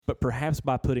but perhaps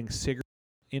by putting cigarettes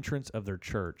at the entrance of their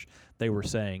church, they were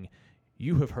saying,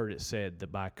 "You have heard it said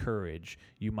that by courage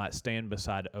you might stand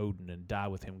beside Odin and die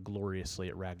with him gloriously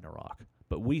at Ragnarok.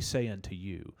 But we say unto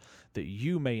you that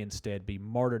you may instead be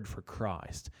martyred for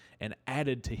Christ and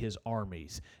added to his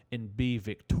armies and be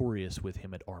victorious with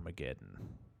him at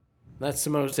Armageddon." That's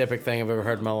the most epic thing I've ever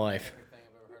heard in my life.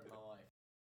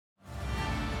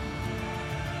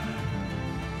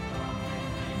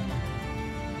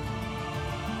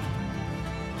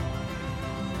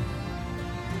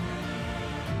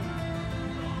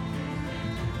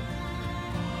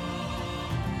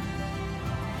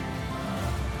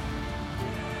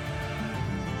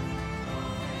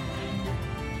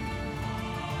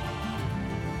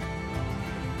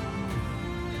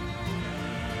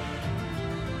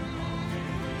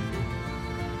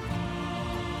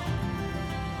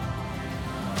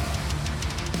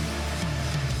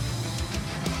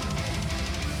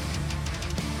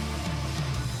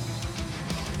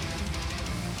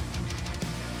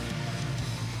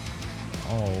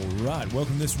 All right,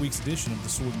 welcome to this week's edition of The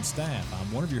Sword and Staff.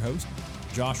 I'm one of your hosts,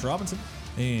 Josh Robinson,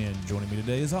 and joining me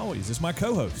today, as always, is my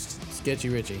co-host, Sketchy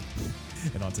Richie.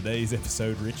 And on today's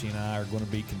episode, Richie and I are going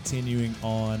to be continuing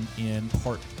on in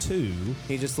part 2.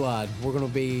 He just lied. We're going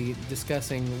to be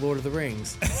discussing Lord of the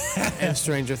Rings and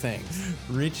Stranger Things.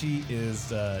 Richie is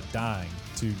dying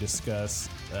to discuss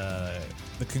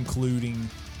the concluding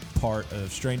part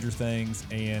of Stranger Things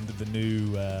and the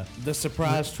new the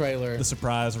surprise trailer. The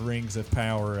surprise Rings of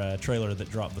Power trailer that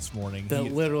dropped this morning. That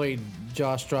literally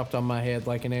Josh dropped on my head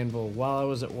like an anvil while I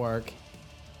was at work.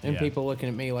 And people looking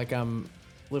at me like I'm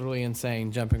literally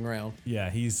insane, jumping around.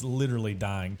 Yeah, he's literally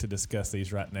dying to discuss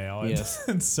these right now. Yes.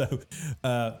 And so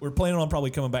we're planning on probably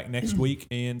coming back next week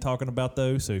and talking about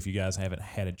those. So if you guys haven't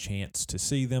had a chance to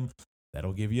see them,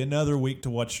 that'll give you another week to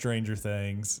watch Stranger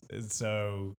Things. And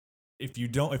so if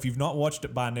you've not watched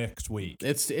it by next week,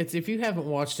 it's if you haven't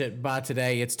watched it by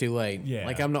today, it's too late. Yeah.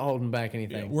 Like, I'm not holding back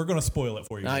anything. Yeah, we're going to spoil it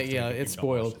for you. It's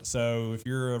spoiled. So if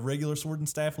you're a regular Sword and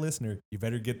Staff listener, you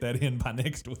better get that in by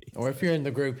next week. Or if you're in the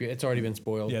group, it's already been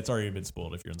spoiled. Yeah, it's already been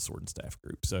spoiled if you're in the Sword and Staff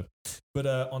group. So, but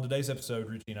on today's episode,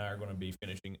 Richie and I are going to be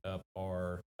finishing up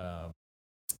our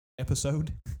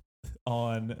episode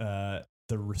on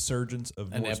the resurgence of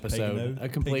Norse Paganism. A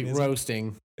complete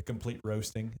roasting. A complete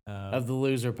roasting of the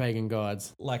loser pagan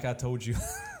gods. Like I told you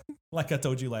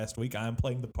last week, I am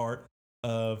playing the part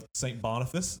of Saint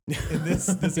Boniface in this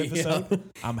episode. Yeah.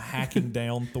 I'm hacking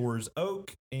down Thor's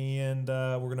oak, and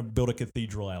we're gonna build a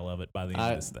cathedral out of it by the end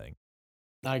of this thing.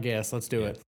 I guess let's do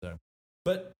it. So,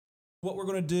 but what we're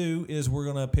gonna do is we're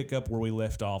gonna pick up where we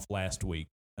left off last week.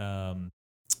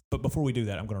 But before we do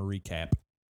that, I'm gonna recap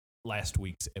last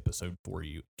week's episode for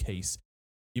you in case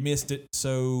you missed it.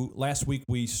 So last week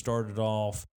we started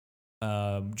off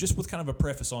just with kind of a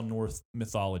preface on Norse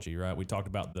mythology, right? We talked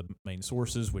about the main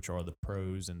sources, which are the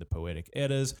prose and the poetic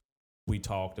Eddas. We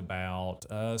talked about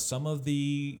some of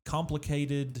the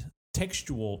complicated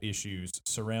textual issues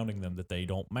surrounding them, that they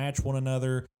don't match one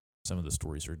another. Some of the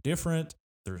stories are different.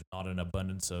 There's not an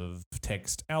abundance of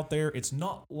text out there. It's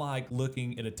not like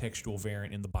looking at a textual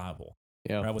variant in the Bible.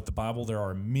 Yeah. Right? With the Bible, there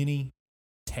are many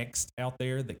texts out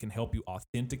there that can help you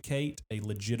authenticate a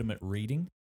legitimate reading.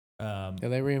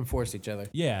 They reinforce each other.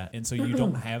 Yeah, and so you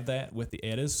don't have that with the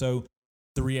Eddas. So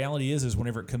the reality is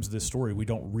whenever it comes to this story, we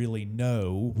don't really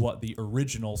know what the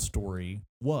original story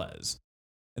was.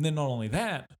 And then not only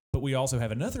that, but we also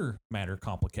have another matter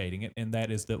complicating it, and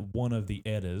that is that one of the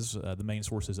Eddas, the main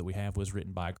sources that we have, was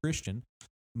written by a Christian,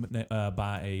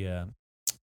 by a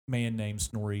man named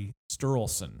Snorri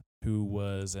Sturluson, who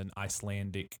was an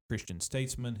Icelandic Christian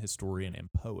statesman, historian, and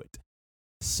poet.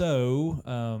 So,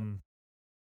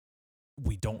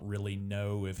 we don't really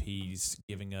know if he's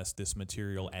giving us this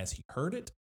material as he heard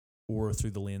it, or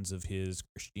through the lens of his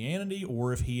Christianity,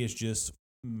 or if he is just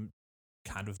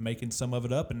kind of making some of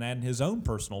it up and adding his own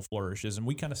personal flourishes. And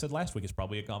we kind of said last week it's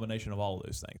probably a combination of all of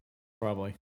those things.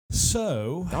 Probably.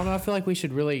 So I don't know. I feel like we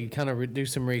should really kind of do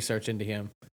some research into him.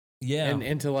 Yeah. And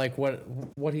into like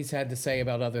what he's had to say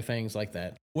about other things like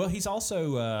that. Well, he's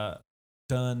also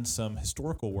done some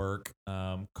historical work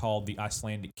called the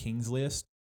Icelandic Kings List.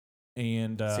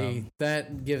 And see,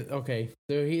 that gives okay.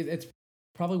 So it's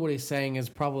probably what he's saying is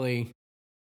probably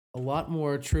a lot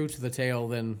more true to the tale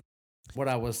than what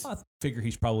I figure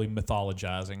he's probably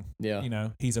mythologizing. Yeah. You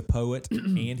know, he's a poet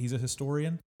and he's a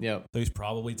historian. Yeah. So he's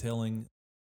probably telling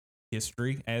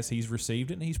history as he's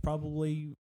received it, and he's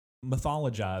probably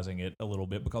mythologizing it a little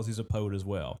bit because he's a poet as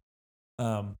well.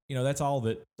 You know, that's all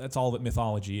that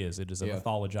mythology is. It is a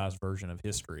mythologized version of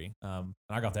history. And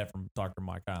I got that from Dr.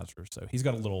 Mike Eisner. So he's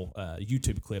got a little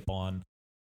YouTube clip on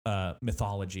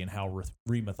mythology and how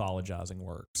remythologizing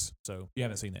works. So if you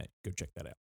haven't seen that, go check that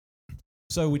out.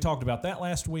 So we talked about that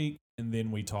last week, and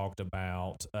then we talked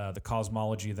about the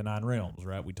cosmology of the 9 realms,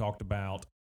 right? We talked about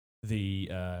the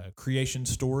creation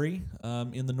story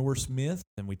in the Norse myth,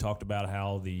 and we talked about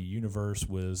how the universe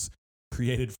was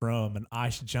created from an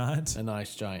ice giant. An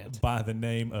ice giant. By the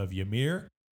name of Ymir.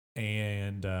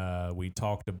 And we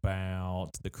talked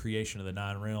about the creation of the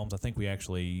 9 realms. I think we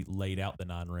actually laid out the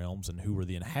 9 realms and who were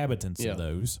the inhabitants of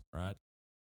those, right?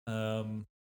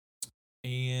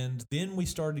 And then we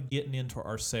started getting into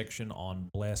our section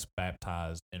on bless,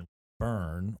 baptize, and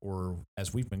burn, or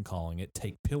as we've been calling it,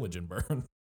 take, pillage, and burn.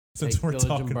 Since we're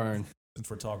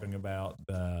talking about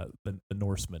the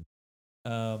Norsemen.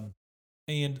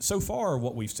 And so far,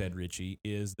 what we've said, Richie,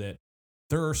 is that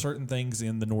there are certain things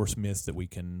in the Norse myths that we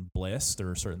can bless. There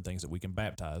are certain things that we can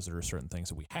baptize. There are certain things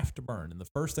that we have to burn. And the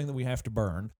first thing that we have to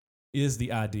burn is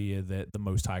the idea that the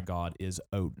Most High God is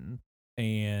Odin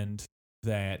and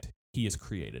that he is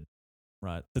created,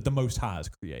 right? That the Most High is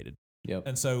created. Yep.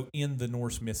 And so in the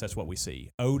Norse myths, that's what we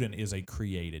see. Odin is a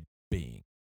created being.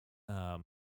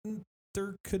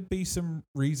 There could be some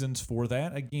reasons for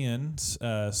that. Again,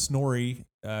 Snorri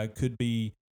could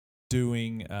be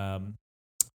doing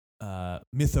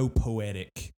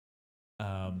mythopoetic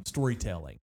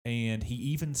storytelling. And he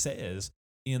even says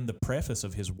in the preface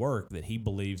of his work that he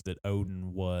believes that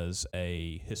Odin was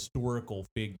a historical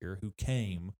figure who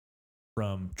came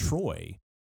from Troy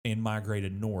and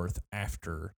migrated north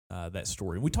after that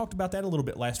story. We talked about that a little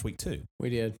bit last week too. We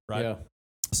did, right? Yeah.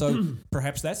 So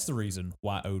perhaps that's the reason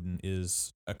why Odin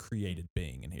is a created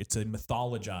being, and it's a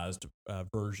mythologized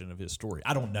version of his story.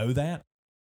 I don't know that,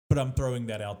 but I'm throwing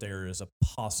that out there as a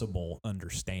possible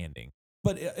understanding.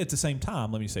 But at the same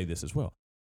time, let me say this as well.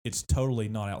 It's totally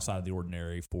not outside of the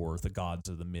ordinary for the gods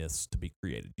of the myths to be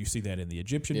created. You see that in the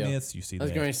Egyptian myths. You see that. I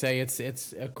was going to say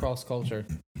it's across culture.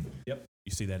 Yep.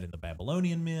 You see that in the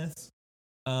Babylonian myths.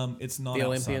 It's not the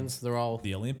Olympians. They're all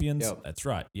the Olympians. Yep. That's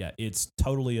right. Yeah, it's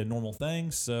totally a normal thing.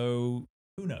 So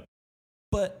who knows?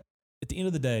 But at the end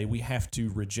of the day, we have to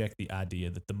reject the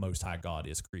idea that the Most High God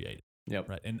is created. Yep.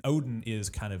 Right. And Odin is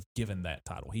kind of given that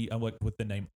title. He with the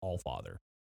name Allfather,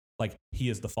 like he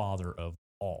is the father of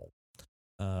all.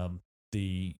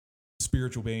 The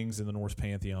spiritual beings in the Norse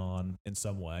pantheon in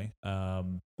some way.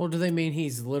 Well, do they mean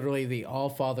he's literally the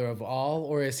all-father of all,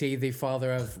 or is he the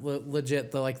father of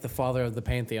legit, the father of the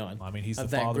pantheon? I mean, he's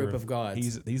of the that father group of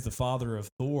gods. He's the father of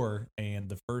Thor, and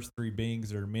the first 3 beings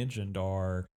that are mentioned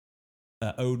are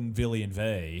Odin, Vili, and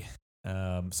Ve.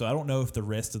 So I don't know if the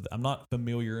rest of I'm not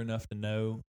familiar enough to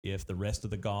know if the rest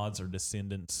of the gods are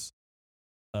descendants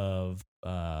of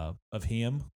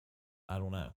him. I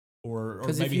don't know. Or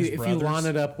maybe if you line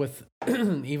it up with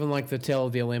even like the tale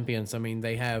of the Olympians, I mean,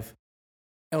 they have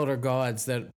elder gods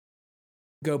that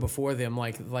go before them,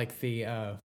 like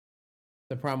the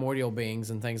primordial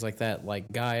beings and things like that,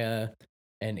 like Gaia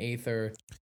and Aether.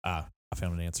 I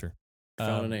found an answer.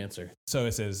 So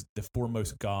it says the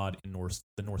foremost god in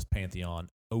the Norse pantheon,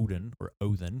 Odin, or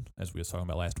Othin, as we were talking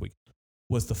about last week,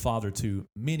 was the father to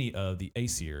many of the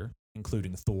Aesir,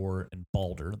 including Thor and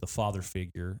Balder, the father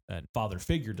figure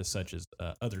to such as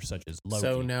others such as Loki.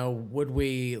 So now, would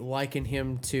we liken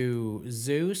him to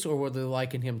Zeus, or would we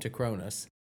liken him to Cronus?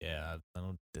 Yeah, I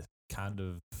don't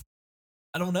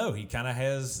know. He kind of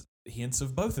has hints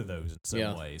of both of those in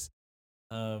some ways.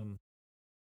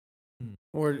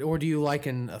 Or do you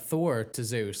liken Thor to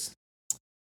Zeus?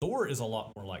 Thor is a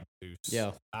lot more like Zeus.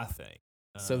 Yeah, I think.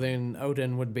 So then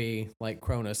Odin would be like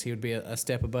Cronus. He would be a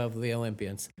step above the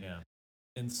Olympians. Yeah.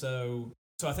 And so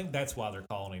I think that's why they're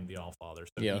calling him the Allfather.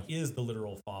 So he is the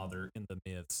literal father in the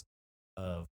myths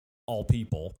of all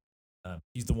people.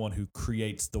 He's the one who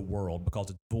creates the world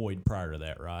because it's void prior to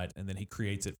that, right? And then he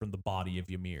creates it from the body of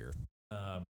Ymir.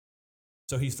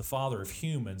 So he's the father of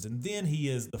humans, and then he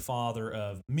is the father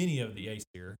of many of the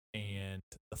Aesir and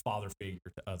the father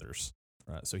figure to others.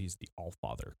 Right? So he's the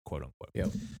Allfather, quote unquote.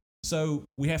 Yep. So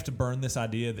we have to burn this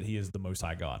idea that he is the Most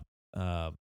High God.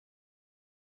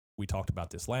 We talked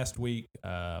about this last week.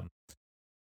 But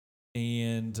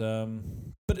in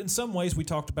some ways we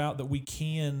talked about that we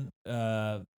can,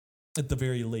 at the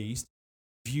very least,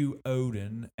 view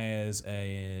Odin as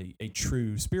a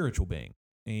true spiritual being.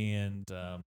 And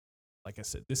like I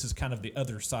said, this is kind of the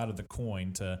other side of the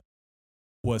coin to,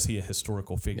 was he a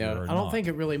historical figure or not? I don't think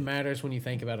it really matters when you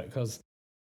think about it, because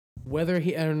whether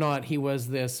he or not he was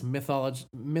this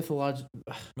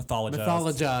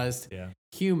mythologized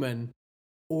human,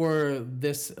 or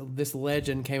this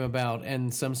legend came about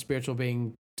and some spiritual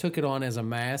being took it on as a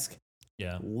mask.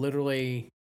 Yeah, literally,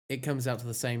 it comes out to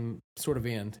the same sort of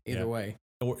end either way.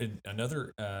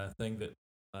 Another thing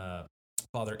that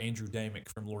Father Andrew Damick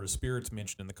from Lord of Spirits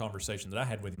mentioned in the conversation that I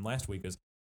had with him last week is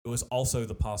it was also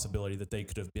the possibility that they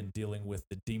could have been dealing with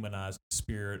the demonized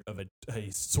spirit of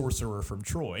a sorcerer from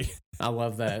Troy. I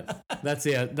love that. That's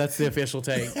it. That's the official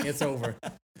take. It's over.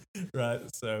 Right.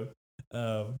 So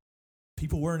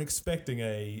people weren't expecting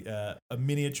a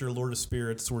miniature Lord of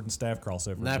Spirits sword and staff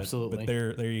crossover. Absolutely.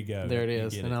 But there you go. There it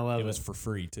is, and I love it. It was for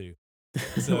free too.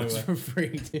 It was for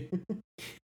free too.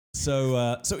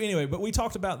 So anyway, but we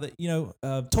talked about that.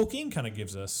 Tolkien kind of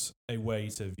gives us a way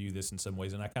to view this in some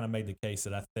ways, and I kind of made the case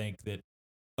that I think that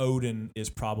Odin is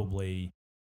probably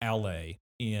Ale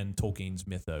in Tolkien's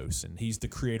mythos, and he's the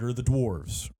creator of the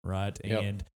dwarves, right? Yep.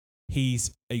 And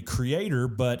he's a creator,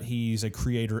 but he's a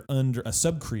creator under a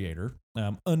sub-creator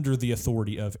under the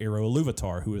authority of Ero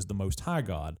Ilúvatar, who is the Most High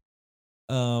God.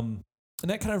 And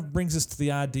that kind of brings us to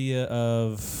the idea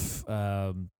of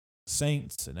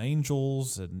saints and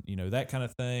angels and that kind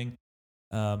of thing.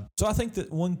 So I think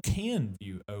that one can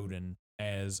view Odin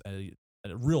as a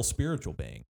real spiritual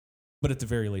being, but at the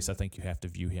very least I think you have to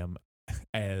view him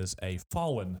as a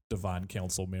fallen divine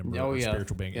council member or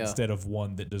spiritual being instead of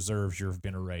one that deserves your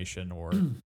veneration or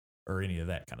any of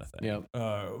that kind of thing.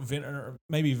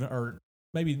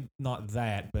 Maybe not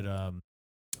that, but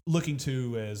looking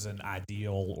to as an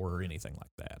ideal or anything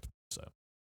like that. So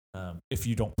if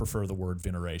you don't prefer the word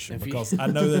veneration, because I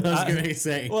know that I was going to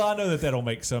say. Well, I know that that'll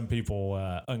make some people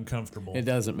uncomfortable. It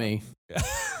doesn't me.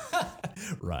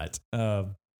 Right.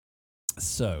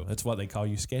 So that's why they call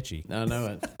you sketchy. I know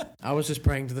it. I was just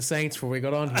praying to the saints before we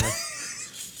got on here.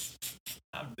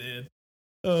 I'm dead.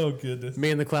 Oh, goodness. Me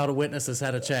and the cloud of witnesses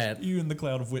had a chat. You and the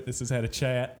cloud of witnesses had a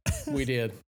chat. We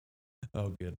did.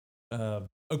 Oh, good.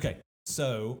 Okay.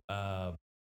 So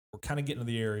we're kind of getting to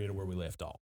the area to where we left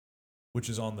off, which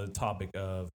is on the topic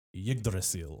of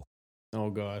Yggdrasil. Oh,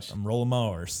 gosh. I'm rolling my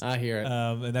R's. I hear it.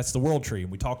 And that's the world tree.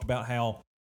 And we talked about how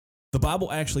the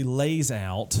Bible actually lays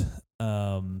out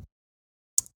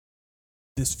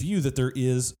this view that there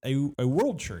is a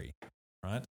world tree,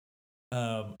 right?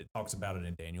 It talks about it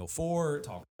in Daniel 4. It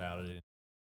talks about it in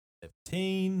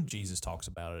 15. Jesus talks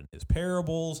about it in his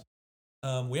parables.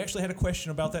 We actually had a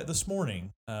question about that this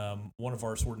morning. One of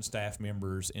our Sword and Staff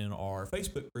members in our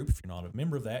Facebook group, if you're not a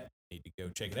member of that, you need to go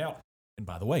check it out. And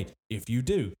by the way, if you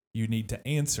do, you need to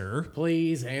answer.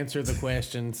 Please answer the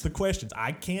questions. The questions.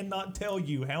 I cannot tell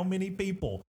you how many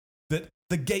people that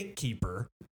the gatekeeper.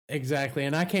 Exactly.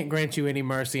 And I can't grant you any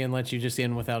mercy and let you just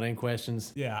in without any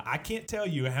questions. Yeah, I can't tell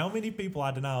you how many people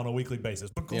I deny on a weekly basis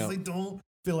because they don't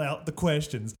fill out the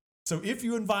questions. So if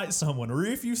you invite someone or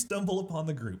if you stumble upon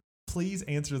the group, please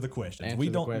answer the questions. We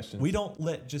don't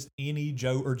let just any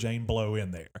Joe or Jane blow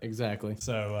in there. Exactly.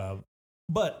 So,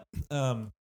 but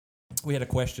we had a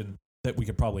question that we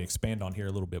could probably expand on here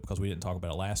a little bit because we didn't talk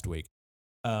about it last week.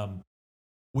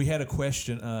 We had a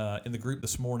question in the group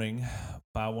this morning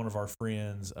by one of our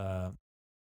friends,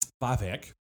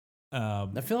 Vivek.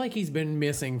 I feel like he's been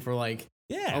missing for a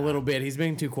little bit. He's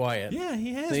been too quiet. Yeah,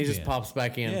 he has. Then he just pops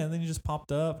back in. Yeah, and then he just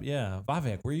popped up. Yeah,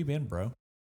 Vivek, where you been, bro?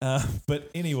 But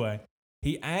anyway,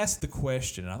 he asked the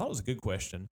question, and I thought it was a good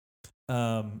question.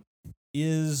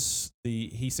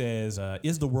 He says,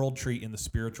 is the world tree in the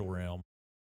spiritual realm,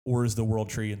 or is the world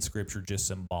tree in Scripture just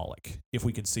symbolic? If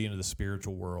we could see into the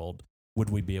spiritual world, would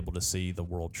we be able to see the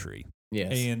world tree?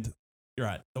 Yes. And you're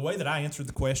right. The way that I answered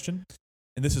the question,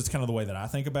 and this is kind of the way that I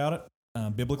think about it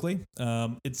biblically,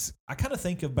 I kind of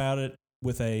think about it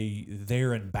with a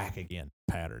there and back again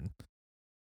pattern.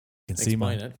 You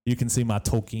can see my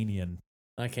Tolkienian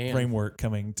framework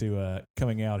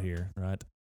coming out here, right?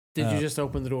 Did you just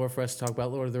open the door for us to talk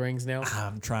about Lord of the Rings now?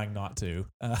 I'm trying not to.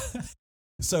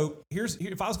 So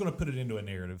if I was going to put it into a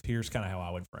narrative, here's kind of how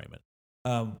I would frame it.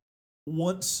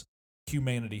 Once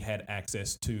humanity had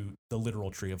access to the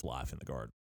literal tree of life in the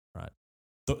garden, right?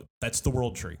 That's the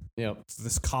world tree. Yep. It's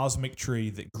this cosmic tree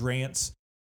that grants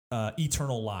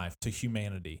eternal life to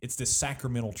humanity. It's this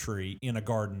sacramental tree in a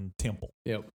garden temple.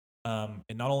 Yep. And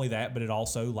not only that, but it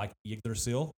also, like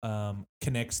Yggdrasil,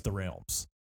 connects the realms,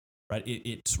 right?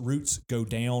 Its roots go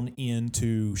down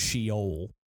into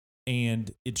Sheol,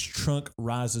 and its trunk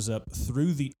rises up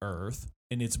through the earth,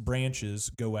 and its branches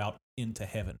go out into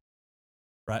heaven,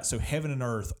 right? So heaven and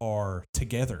earth are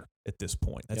together at this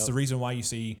point. That's the reason why you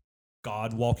see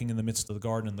God walking in the midst of the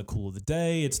garden in the cool of the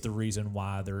day. It's the reason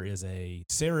why there is a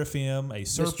seraphim, a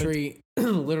serpent. This tree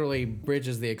literally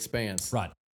bridges the expanse.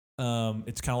 Right.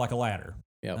 It's kind of like a ladder.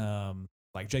 Yep.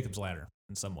 Like Jacob's ladder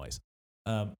in some ways.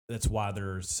 That's why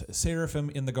there's seraphim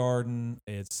in the garden.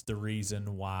 It's the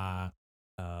reason why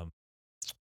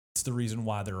It's the reason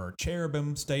why there are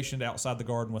cherubim stationed outside the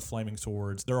garden with flaming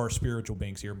swords. There are spiritual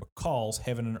beings here because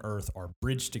heaven and earth are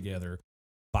bridged together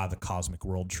by the cosmic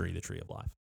world tree, the tree of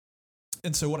life.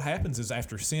 And so what happens is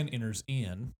after sin enters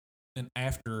in, and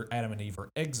after Adam and Eve are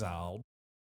exiled,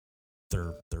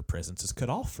 their presence is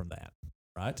cut off from that,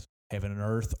 right? Heaven and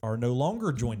earth are no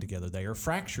longer joined together. They are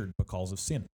fractured because of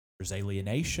sin. There's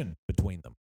alienation between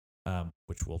them,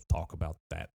 which we'll talk about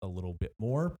that a little bit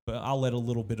more. But I'll let a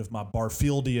little bit of my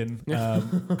Barfieldian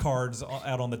cards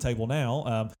out on the table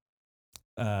now.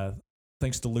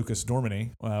 Thanks to Lucas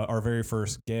Dormany, our very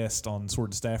first guest on Sword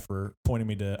and Staff, for pointing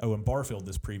me to Owen Barfield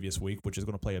this previous week, which is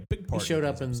going to play a big part. He showed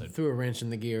up and threw a wrench in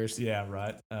the gears. Yeah,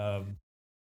 right.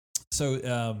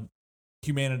 So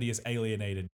humanity is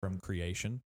alienated from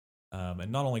creation,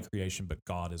 and not only creation, but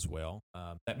God as well.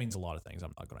 That means a lot of things.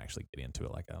 I'm not going to actually get into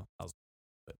it like I was.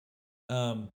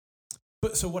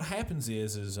 But so what happens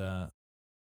is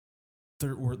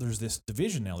there's this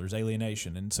division now. There's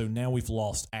alienation, and so now we've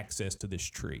lost access to this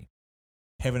tree.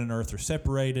 Heaven and earth are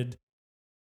separated,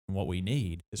 and what we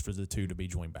need is for the two to be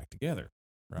joined back together,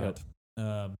 right?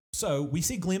 Yep. So we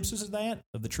see glimpses of that,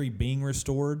 of the tree being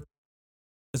restored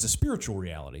as a spiritual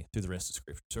reality through the rest of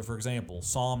Scripture. So, for example,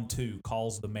 Psalm 2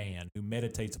 calls the man who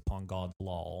meditates upon God's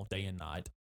law day and night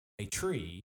a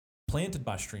tree planted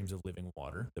by streams of living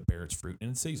water that bear its fruit in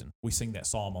its season. We sing that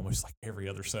psalm almost like every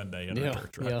other Sunday in our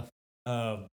church, right?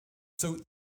 Yeah. So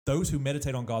those who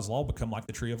meditate on God's law become like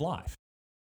the tree of life.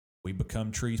 We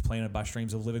become trees planted by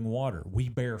streams of living water. We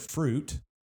bear fruit,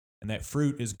 and that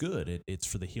fruit is good. It's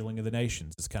for the healing of the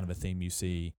nations. It's kind of a theme you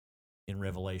see in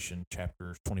Revelation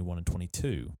chapters 21 and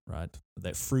 22, right?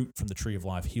 That fruit from the tree of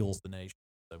life heals the nation.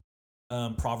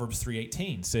 So, Proverbs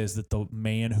 3:18 says that the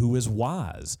man who is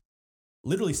wise,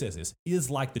 literally says this,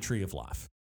 is like the tree of life.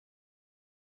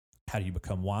 How do you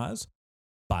become wise?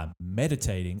 By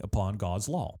meditating upon God's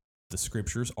law. The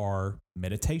Scriptures are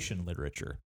meditation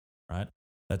literature, right?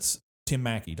 That's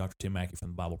Dr. Tim Mackey from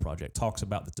the Bible Project talks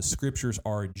about that the Scriptures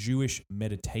are Jewish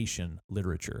meditation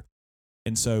literature.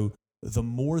 And so the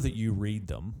more that you read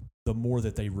them, the more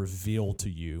that they reveal to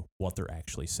you what they're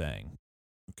actually saying.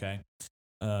 Okay?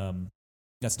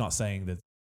 That's not saying that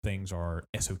things are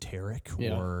esoteric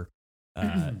or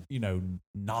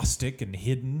Gnostic and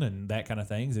hidden and that kind of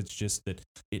things. It's just that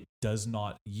it does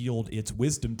not yield its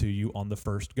wisdom to you on the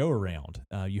first go around.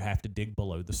 You have to dig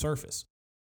below the surface.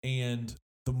 And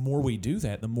the more we do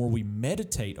that, the more we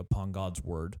meditate upon God's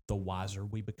word, the wiser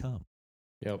we become.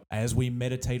 Yep. As we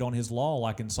meditate on his law,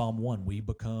 like in Psalm 1, we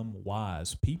become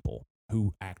wise people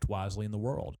who act wisely in the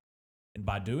world. And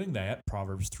by doing that,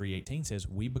 Proverbs 3:18 says,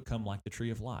 we become like the tree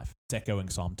of life. It's echoing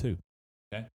Psalm 2.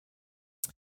 Okay?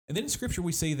 And then in Scripture,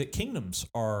 we see that kingdoms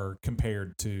are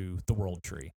compared to the world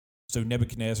tree. So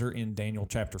Nebuchadnezzar in Daniel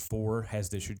chapter 4 has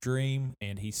this dream,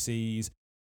 and he sees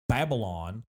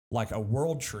Babylon like a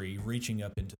world tree reaching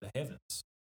up into the heavens.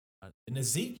 And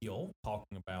Ezekiel,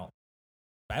 talking about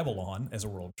Babylon as a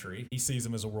world tree, he sees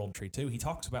them as a world tree too. He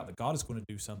talks about that God is going to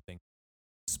do something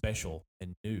special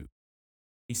and new.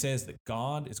 He says that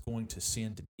God is going to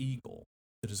send an eagle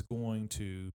that is going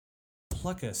to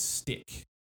pluck a stick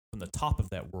from the top of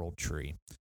that world tree,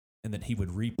 and that he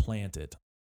would replant it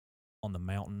on the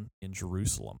mountain in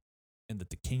Jerusalem, and that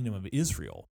the kingdom of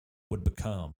Israel would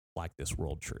become like this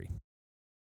world tree.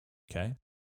 Okay?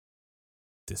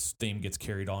 This theme gets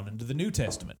carried on into the New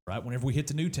Testament, right? Whenever we hit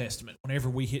the New Testament, whenever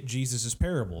we hit Jesus'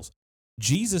 parables,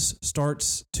 Jesus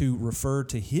starts to refer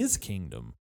to his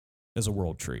kingdom as a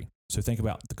world tree. So think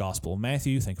about the Gospel of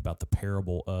Matthew, think about the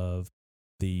parable of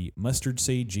the mustard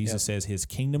seed. Jesus says his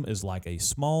kingdom is like a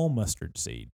small mustard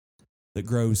seed that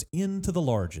grows into the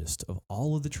largest of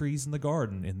all of the trees in the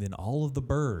garden, and then all of the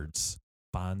birds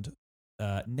find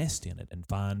nest in it and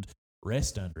find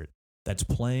rest under it. That's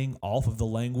playing off of the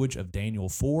language of Daniel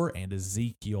 4 and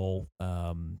Ezekiel,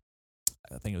 I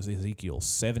think it was Ezekiel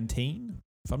 17,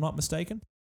 if I'm not mistaken.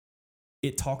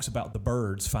 It talks about the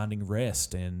birds finding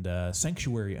rest and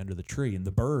sanctuary under the tree, and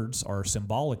the birds are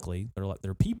symbolically,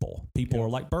 they're people. People are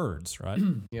like birds, right?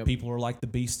 Yep. People are like the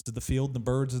beasts of the field and the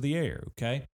birds of the air,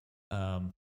 okay?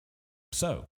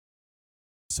 So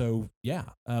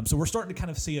we're starting to kind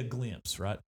of see a glimpse,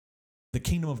 right? The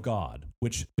kingdom of God,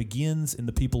 which begins in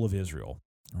the people of Israel,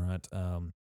 right?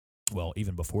 Well,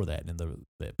 even before that, in the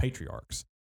patriarchs,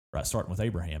 right? Starting with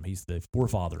Abraham, he's the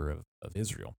forefather of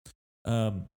Israel.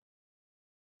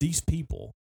 These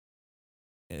people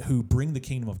who bring the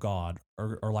kingdom of God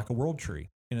are like a world tree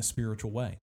in a spiritual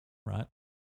way, right?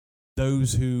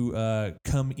 Those who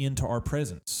come into our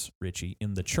presence, Richie,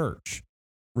 in the church,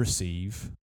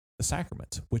 receive the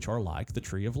sacraments, which are like the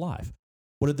tree of life.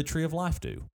 What did the tree of life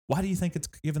do? Why do you think it's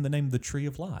given the name the tree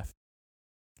of life?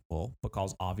 Well,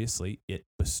 because obviously it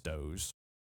bestows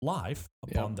life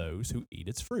upon those who eat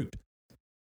its fruit.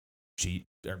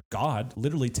 God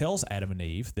literally tells Adam and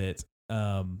Eve that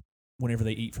whenever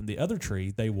they eat from the other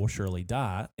tree, they will surely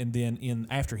die. And then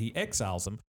after he exiles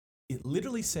them, it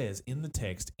literally says in the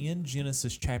text in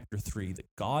Genesis chapter 3 that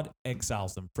God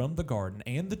exiles them from the garden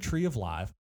and the tree of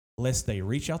life, lest they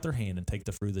reach out their hand and take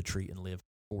the fruit of the tree and live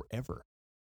forever.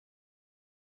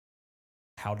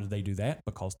 How did they do that?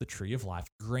 Because the tree of life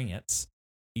grants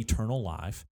eternal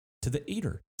life to the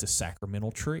eater. It's a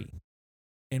sacramental tree.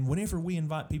 And whenever we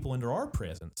invite people into our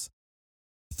presence,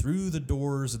 through the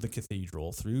doors of the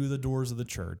cathedral, through the doors of the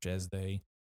church, as they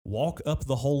walk up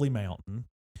the holy mountain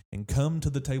and come to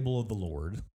the table of the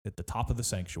Lord at the top of the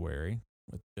sanctuary,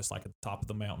 just like at the top of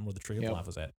the mountain where the tree of life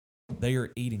was at, they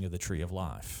are eating of the tree of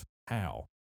life. How?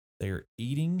 They are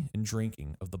eating and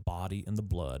drinking of the body and the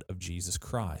blood of Jesus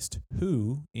Christ,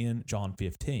 who, in John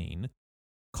 15,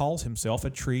 calls himself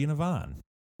a tree and a vine.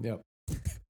 Yep.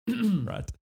 Right.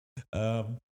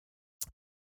 And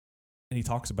he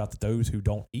talks about that those who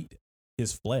don't eat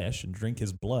his flesh and drink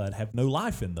his blood have no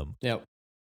life in them. Yep.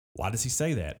 Why does he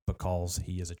say that? Because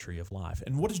he is a tree of life.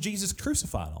 And what is Jesus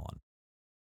crucified on?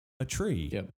 A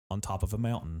tree on top of a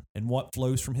mountain. And what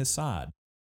flows from his side?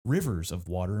 Rivers of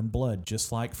water and blood,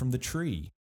 just like from the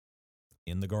tree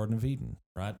in the Garden of Eden,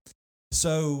 right?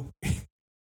 So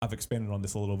I've expanded on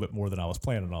this a little bit more than I was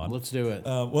planning on. Let's do it.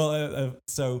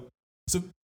 So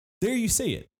there you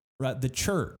see it, right? The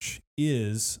church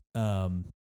is, in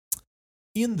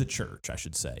the church, I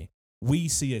should say, we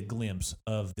see a glimpse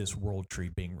of this world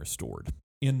tree being restored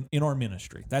in our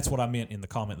ministry. That's what I meant in the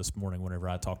comment this morning whenever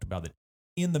I talked about it.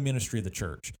 In the ministry of the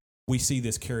church, we see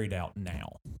this carried out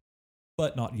now,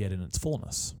 but not yet in its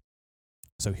fullness.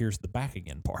 So here's the back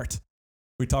again part.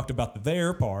 We talked about the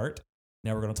there part.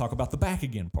 Now we're going to talk about the back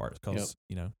again part, because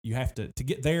you have to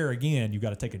get there again. You got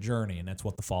to take a journey, and that's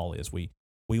what the fall is. We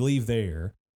leave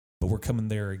there, but we're coming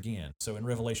there again. So in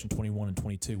Revelation 21 and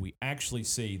 22, we actually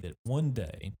see that one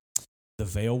day the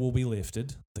veil will be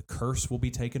lifted, the curse will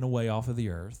be taken away off of the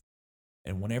earth,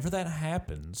 and whenever that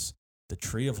happens, the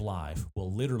tree of life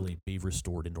will literally be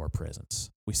restored into our presence.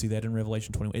 We see that in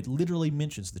Revelation 21. It literally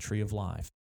mentions the tree of life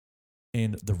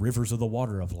and the rivers of the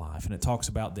water of life. And it talks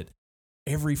about that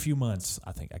every few months,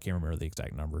 I can't remember the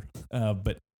exact number,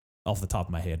 but off the top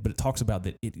of my head, but it talks about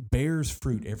that it bears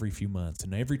fruit every few months.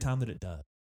 And every time that it does,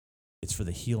 it's for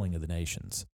the healing of the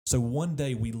nations. So one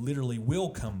day we literally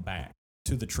will come back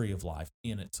to the tree of life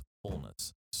in its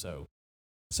fullness. So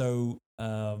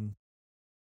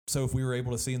if we were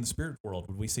able to see in the spirit world,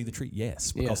 would we see the tree?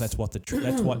 Yes, because that's what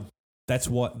that's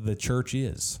what the church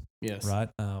is. Yes. Right.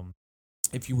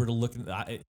 If you were to look,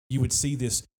 you would see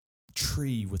this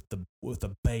tree with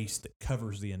a base that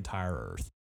covers the entire earth,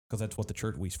 because that's what the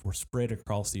church, we're spread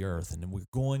across the earth, and then we're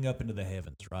going up into the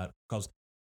heavens. Right. Because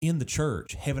in the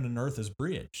church, heaven and earth is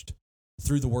bridged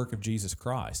through the work of Jesus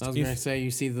Christ. I was going to say, you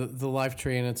see the life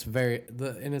tree in its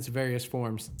various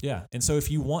forms. Yeah, and so if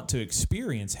you want to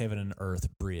experience heaven and earth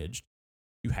bridged,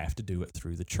 you have to do it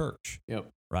through the church. Yep.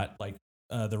 Right? Like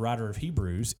the writer of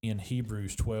Hebrews in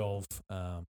Hebrews 12,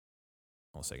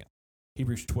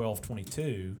 Hebrews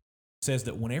 12:22 says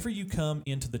that whenever you come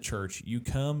into the church, you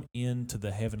come into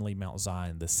the heavenly Mount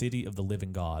Zion, the city of the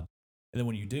living God. And then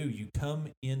when you do, you come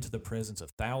into the presence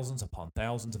of thousands upon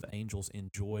thousands of angels in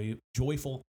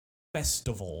joyful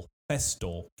festal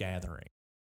gathering.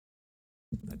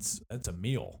 That's a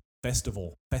meal,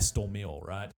 festal meal,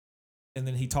 right? And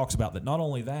then he talks about that not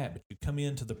only that, but you come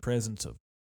into the presence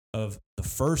of the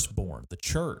firstborn, the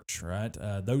church, right?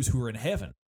 Those who are in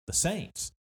heaven, the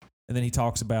saints. And then he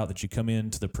talks about that you come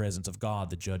into the presence of God,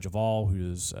 the judge of all,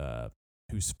 whose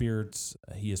spirits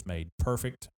he has made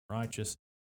perfect, righteous.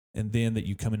 And then that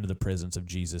you come into the presence of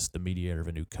Jesus, the mediator of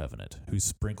a new covenant, whose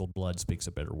sprinkled blood speaks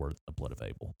a better word than the blood of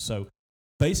Abel. So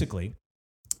basically,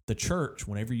 the church,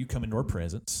 whenever you come into our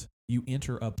presence, you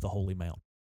enter up the holy mountain,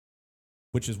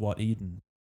 which is what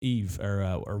Eve,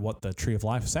 or what the tree of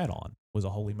life sat on, was a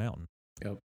holy mountain.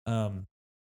 Yep.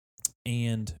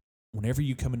 And whenever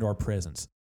you come into our presence,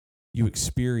 you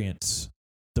experience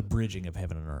the bridging of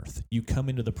heaven and earth. You come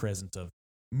into the presence of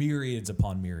myriads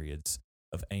upon myriads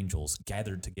of angels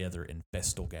gathered together in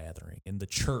festal gathering, in the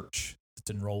church that's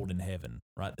enrolled in heaven,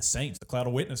 right? The saints, the cloud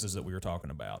of witnesses that we were talking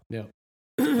about. Yeah.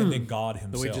 And then God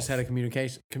himself. That we just had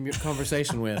a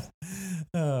conversation with.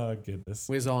 Oh, goodness.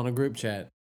 We was all in a group chat.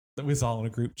 That was all in a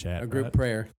group chat. A group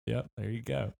prayer. Yep, there you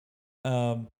go.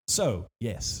 So,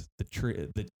 yes,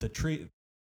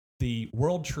 the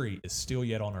world tree is still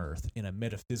yet on earth in a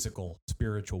metaphysical,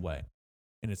 spiritual way.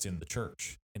 and it's in the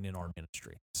church and in our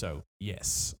ministry. So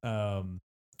yes.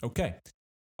 Okay.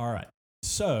 All right.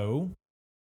 So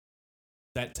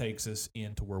that takes us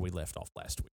into where we left off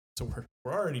last week. So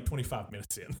we're already 25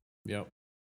 minutes in. Yep.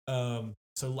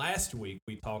 So last week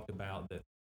we talked about that.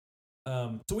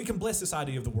 So we can bless this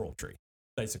idea of the world tree,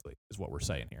 basically, is what we're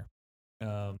saying here.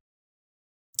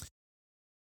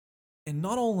 And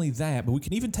not only that, but we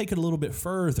can even take it a little bit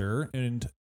further, and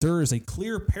there is a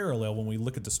clear parallel when we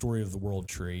look at the story of the world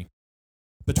tree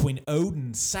between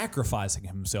Odin sacrificing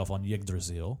himself on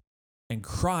Yggdrasil and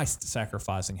Christ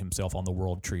sacrificing himself on the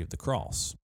world tree of the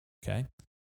cross. Okay?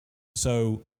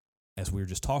 So, as we were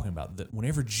just talking about, that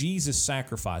whenever Jesus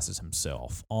sacrifices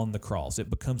himself on the cross, it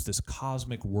becomes this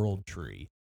cosmic world tree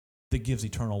that gives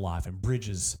eternal life and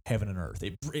bridges heaven and earth.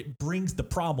 It brings the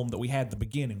problem that we had at the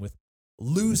beginning with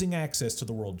losing access to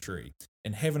the world tree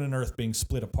and heaven and earth being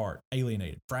split apart,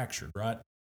 alienated, fractured, right?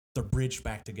 They're bridged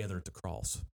back together at the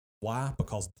cross. Why?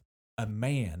 Because a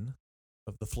man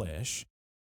of the flesh,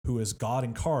 who is God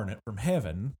incarnate from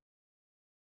heaven,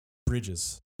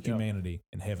 bridges humanity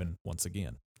and heaven once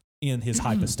again in his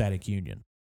hypostatic union.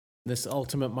 This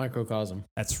ultimate microcosm.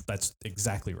 That's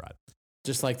exactly right.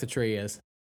 Just like the tree is.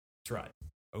 That's right.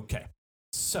 Okay.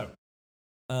 So,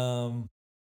 well,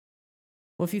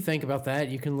 if you think about that,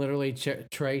 you can literally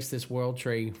trace this world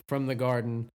tree from the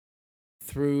garden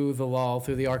through the law,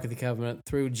 through the Ark of the Covenant,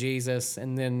 through Jesus,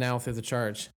 and then now through the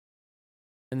church.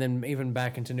 And then even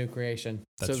back into new creation.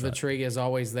 That's so the tree is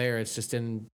always there. It's just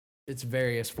in its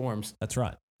various forms. That's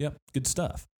right. Yep. Good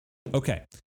stuff. Okay.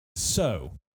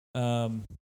 So,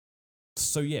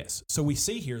 yes. So we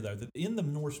see here, though, that in the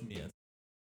Norse myth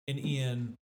and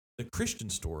in the Christian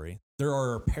story, there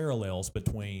are parallels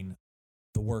between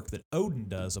the work that Odin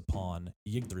does upon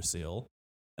Yggdrasil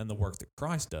and the work that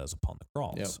Christ does upon the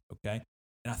cross. Yep. Okay?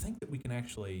 And I think that we can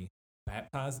actually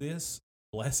baptize this,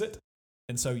 bless it.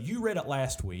 And so you read it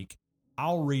last week.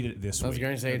 I'll read it this week. I was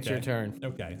going to say it's your turn.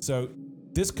 Okay. So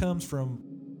this comes from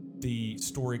the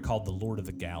story called The Lord of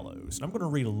the Gallows. And I'm going to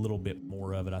read a little bit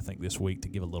more of it, I think, this week to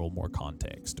give a little more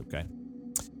context, okay?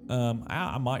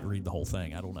 I might read the whole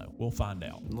thing. I don't know. We'll find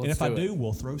out. And if I do,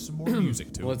 we'll throw some more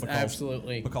music to it.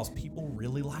 Absolutely. Because people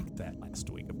really liked that last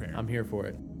week, apparently. I'm here for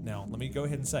it. Now, let me go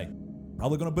ahead and say,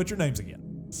 probably going to butcher names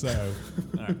again. So,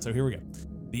 all right, so here we go.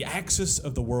 The axis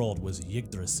of the world was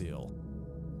Yggdrasil.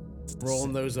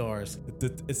 Rolling those R's.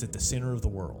 It's at the center of the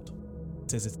world.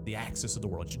 It says it's the axis of the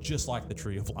world. It's just like the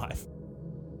tree of life.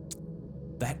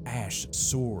 That ash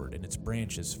soared and its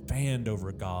branches fanned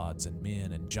over gods and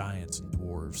men and giants and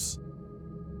dwarves.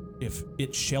 If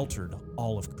it sheltered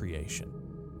all of creation.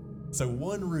 So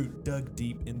one root dug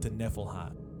deep into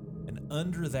Niflheim, and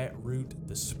under that root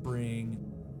the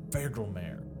spring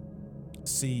Vergelmer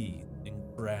seethed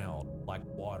and growled like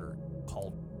water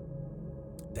called.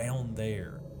 Down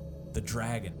there, the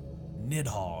dragon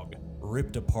Nidhogg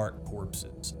ripped apart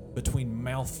corpses. Between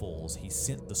mouthfuls, he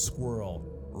sent the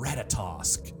squirrel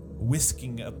Ratatosk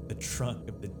whisking up the trunk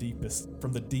of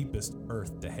from the deepest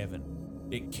earth to heaven.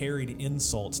 It carried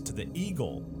insults to the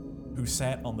eagle, who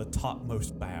sat on the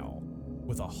topmost bough,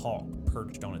 with a hawk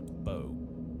perched on its bow.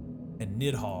 And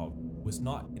Nidhogg was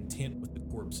not content with the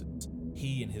corpses.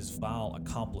 He and his vile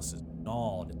accomplices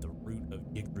gnawed at the root of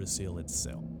Yggdrasil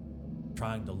itself,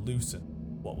 trying to loosen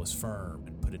what was firm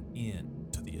and put an end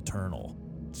to the eternal.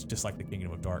 It's just like the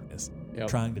kingdom of darkness,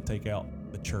 trying to take out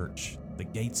the church, the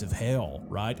gates of hell,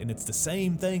 right? And it's the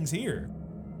same things here.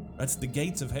 That's the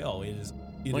gates of hell. It is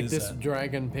this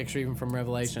dragon picture even from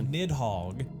Revelation.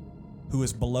 Nidhogg, who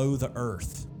is below the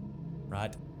earth,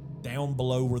 right? Down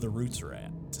below where the roots are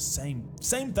at. It's the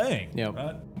same thing,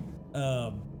 right?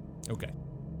 Okay.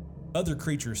 Other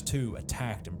creatures, too,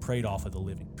 attacked and preyed off of the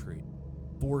living tree.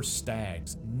 4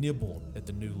 stags nibbled at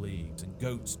the new leaves, and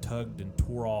goats tugged and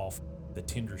tore off the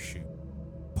tender shoot.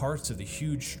 Parts of the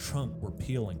huge trunk were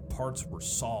peeling, parts were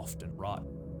soft and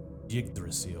rotten.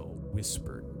 Yggdrasil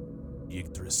whispered.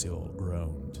 Yggdrasil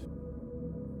groaned.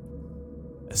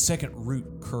 A second root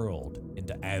curled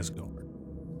into Asgard.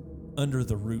 Under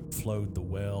the root flowed the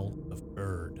well of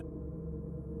Erd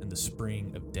and the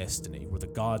spring of destiny, where the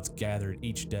gods gathered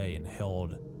each day and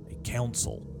held a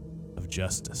council of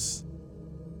justice.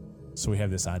 So we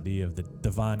have this idea of the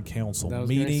divine council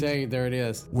meeting. There it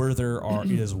is. Where there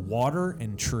is water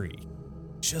and tree,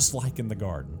 just like in the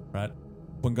garden, right?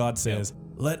 When God says,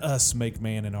 let us make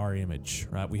man in our image,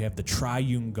 right? We have the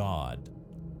triune God,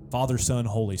 Father, Son,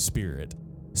 Holy Spirit,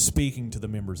 speaking to the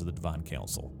members of the divine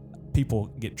council. People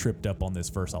get tripped up on this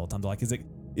verse all the time. They're like,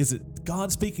 is it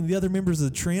God speaking to the other members of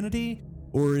the Trinity?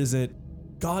 Or is it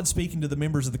God speaking to the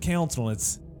members of the council? And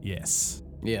it's, yes,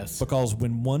 Yes. Because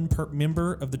when one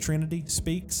member of the Trinity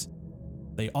speaks,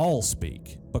 they all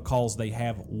speak because they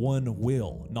have one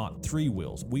will, not three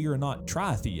wills. We are not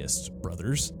tritheists,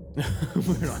 brothers.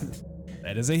 We're not.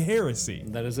 That is a heresy.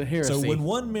 That is a heresy. So when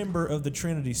one member of the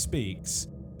Trinity speaks,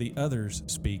 the others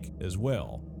speak as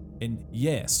well. And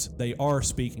yes, they are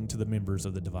speaking to the members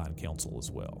of the Divine Council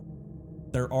as well.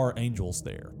 There are angels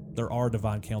there. There are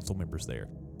Divine Council members there.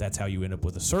 That's how you end up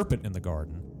with a serpent in the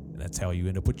garden, and that's how you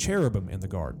end up with cherubim in the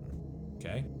garden.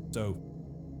 Okay? So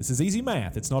this is easy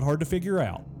math. It's not hard to figure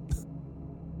out.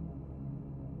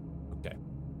 Okay.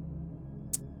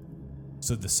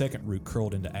 So the second root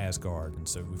curled into Asgard, and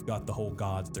so we've got the whole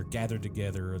gods. They're gathered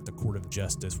together at the court of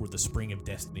justice where the spring of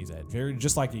destiny's at. Very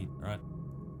just like Eden, right?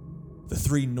 The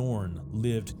three Norn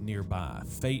lived nearby,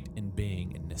 fate and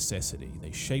being and necessity.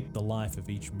 They shaped the life of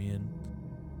each man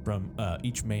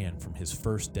from his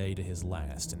first day to his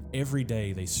last, and every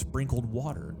day they sprinkled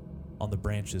water on the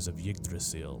branches of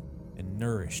Yggdrasil and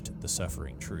nourished the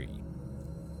suffering tree.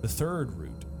 The third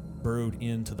root burrowed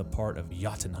into the part of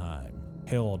Jotunheim,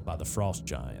 held by the frost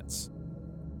giants.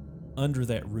 Under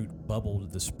that root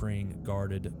bubbled the spring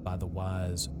guarded by the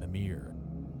wise Mimir,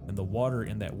 and the water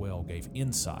in that well gave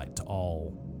insight to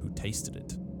all who tasted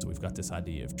it. So we've got this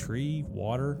idea of tree,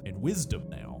 water, and wisdom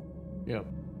now. Yep.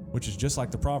 Which is just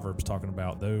like the Proverbs talking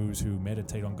about those who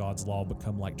meditate on God's law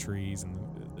become like trees and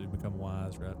they become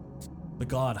wise, right? The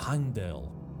god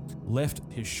Heimdall left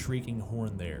his shrieking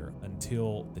horn there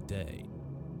until the day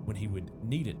when he would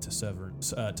need it to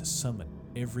summon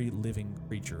every living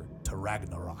creature to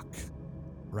Ragnarok.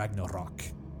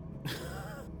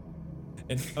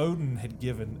 And Odin had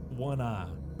given one eye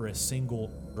for a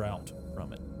single drought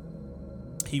from it.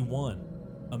 He won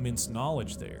immense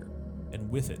knowledge there, and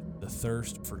with it the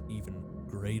thirst for even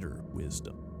greater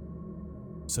wisdom.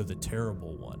 So the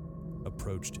terrible one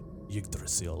approached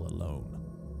Yggdrasil alone.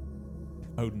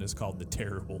 Odin is called the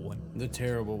terrible one. The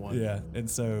terrible one. Yeah, and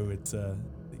so it's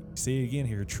see again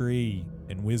here, tree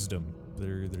and wisdom.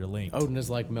 They're linked. Odin is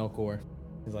like Melkor.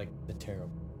 He's like the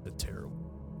terrible. The terrible.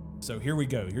 So here we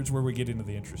go. Here's where we get into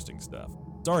the interesting stuff.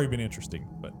 It's already been interesting,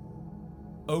 but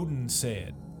Odin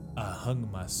said, I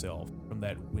hung myself from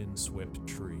that windswept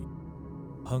tree,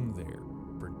 hung there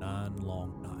for 9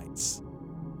 long nights.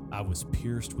 I was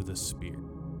pierced with a spear.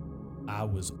 I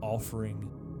was an offering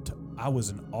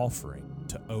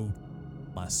to Odin,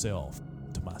 myself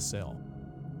to myself.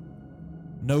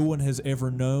 No one has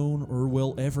ever known or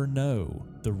will ever know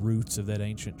the roots of that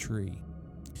ancient tree.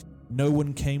 No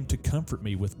one came to comfort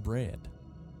me with bread.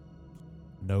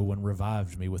 No one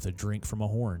revived me with a drink from a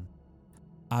horn.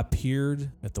 I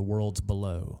peered at the worlds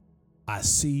below. I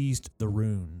seized the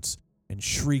runes, and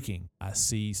shrieking, I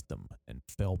seized them and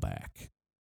fell back.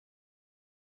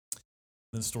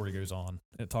 Then the story goes on.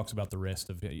 It talks about the rest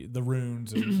of the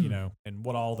runes and, and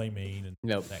what all they mean and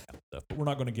that kind of stuff. But we're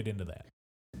not going to get into that.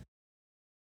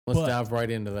 Let's dive right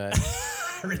into that.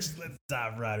 Let's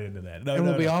dive right into that.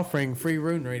 We'll be offering free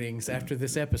rune readings after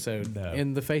this episode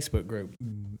in the Facebook group.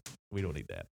 We don't need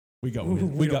that. We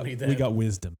got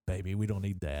wisdom, baby. We don't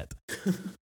need that.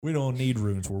 We don't need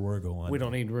runes where we're going. We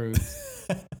don't need runes.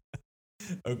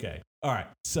 Okay. All right.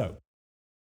 So,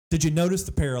 did you notice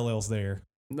the parallels there?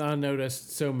 I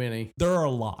noticed so many. There are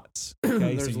lots.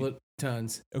 Okay? There's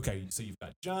tons. Okay. So you've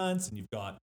got giants and you've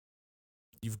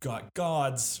got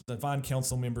gods, divine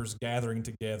council members gathering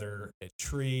together at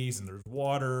trees, and there's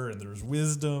water, and there's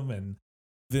wisdom, and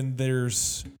then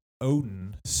there's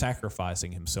Odin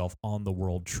sacrificing himself on the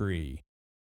world tree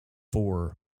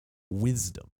for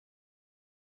wisdom.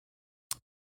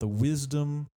 The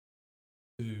wisdom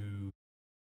to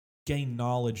gain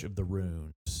knowledge of the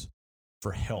runes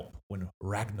for help when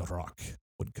Ragnarok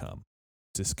would come.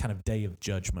 This kind of day of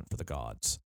judgment for the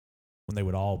gods, when they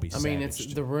would all be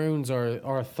savaged. The runes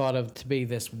are thought of to be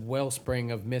this wellspring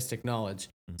of mystic knowledge.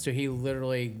 Mm-hmm. So he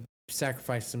literally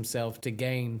sacrificed himself to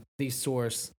gain the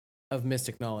source of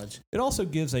mystic knowledge. It also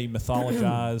gives a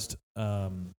mythologized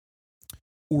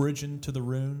origin to the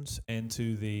runes and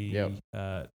to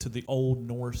the Old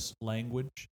Norse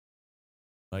language.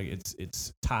 Like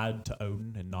it's tied to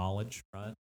Odin and knowledge,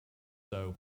 right?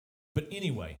 So, but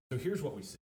anyway, so here's what we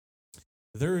see.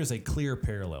 There is a clear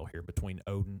parallel here between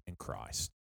Odin and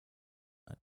Christ.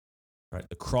 Right?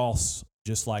 The cross,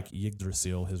 just like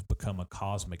Yggdrasil, has become a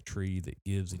cosmic tree that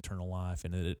gives eternal life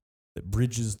and that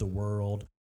bridges the world.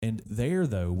 And there,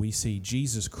 though, we see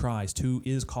Jesus Christ, who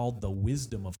is called the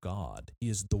wisdom of God. He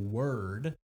is the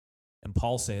Word. And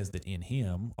Paul says that in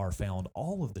him are found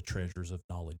all of the treasures of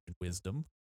knowledge and wisdom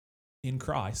in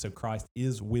Christ. So Christ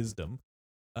is wisdom.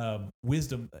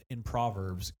 Wisdom in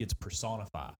Proverbs gets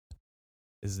personified.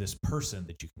 is this person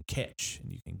that you can catch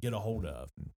and you can get a hold of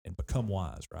and become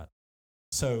wise, right?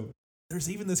 So there's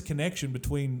even this connection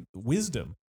between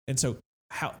wisdom. And so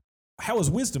how is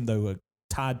wisdom, though,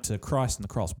 tied to Christ and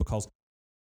the cross? Because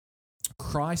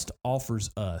Christ offers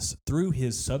us, through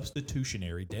his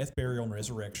substitutionary death, burial, and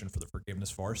resurrection for the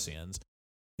forgiveness of our sins,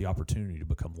 the opportunity to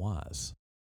become wise.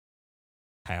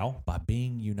 How? By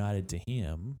being united to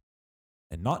him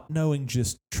and not knowing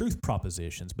just truth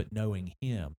propositions, but knowing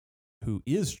him who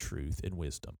is truth and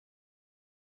wisdom,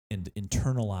 and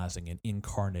internalizing and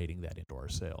incarnating that into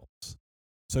ourselves.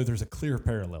 So there's a clear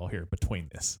parallel here between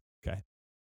this, okay?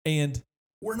 And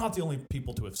we're not the only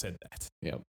people to have said that.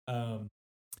 Yep.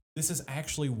 This is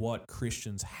actually what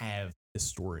Christians have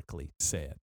historically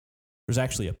said. There's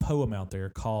actually a poem out there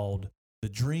called The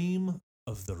Dream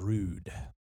of the Rood.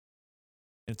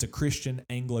 And it's a Christian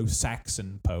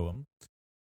Anglo-Saxon poem.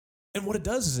 And what it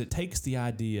does is it takes the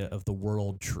idea of the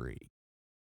world tree,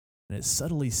 and it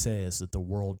subtly says that the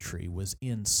world tree was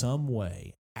in some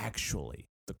way actually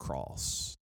the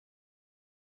cross.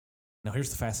 Now,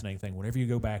 here's the fascinating thing. Whenever you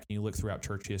go back and you look throughout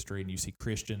church history and you see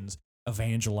Christians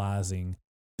evangelizing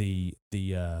the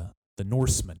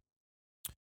Norsemen,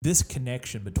 this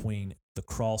connection between the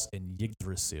cross and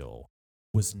Yggdrasil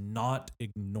was not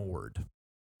ignored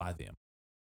by them.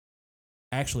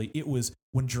 Actually, it was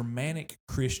when Germanic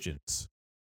Christians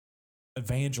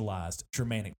evangelized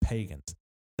Germanic pagans,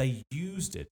 they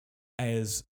used it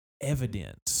as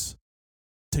evidence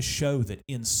to show that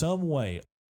in some way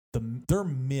their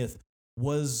myth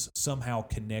was somehow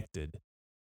connected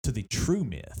to the true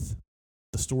myth,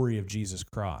 the story of Jesus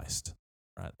Christ,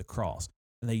 right, the cross.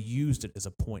 And they used it as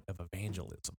a point of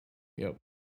evangelism. Yep.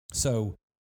 So,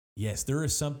 yes, there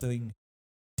is something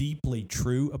deeply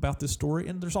true about this story,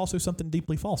 and there's also something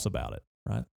deeply false about it,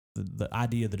 right? The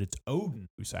idea that it's Odin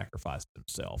who sacrificed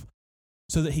himself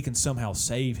so that he can somehow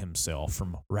save himself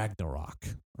from Ragnarok,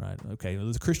 right? Okay,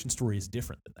 well, the Christian story is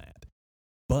different than that.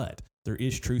 But there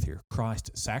is truth here.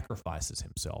 Christ sacrifices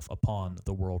himself upon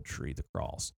the world tree, the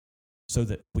cross, so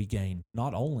that we gain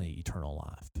not only eternal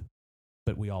life,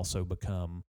 but we also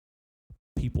become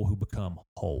people who become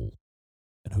whole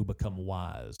and who become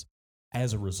wise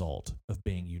as a result of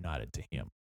being united to him.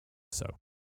 So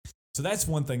that's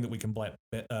one thing that we can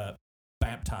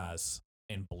baptize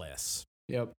and bless.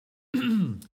 Yep.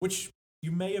 Which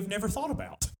you may have never thought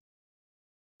about.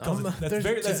 That's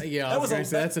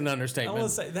an understatement. I will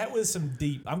say that was some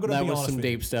deep. I'm going to be honest. That was some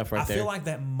deep stuff right there. I feel like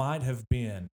that might have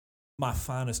been my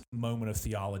finest moment of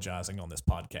theologizing on this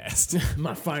podcast.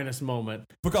 My finest moment.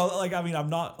 Because, I'm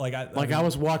not I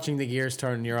was watching the gears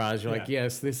turn in your eyes. You're like,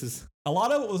 yes, this is. A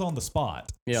lot of it was on the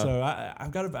spot. Yeah. So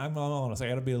I'm honest. I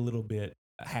got to be a little bit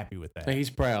happy with that. He's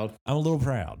proud. I'm a little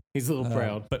proud. He's a little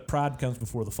proud. But pride comes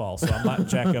before the fall, so I might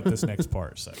jack up this next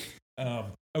part. So,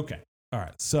 okay. All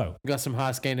right. So got some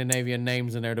high Scandinavian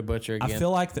names in there to butcher again. I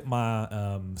feel like that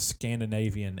my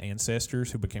Scandinavian ancestors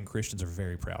who became Christians are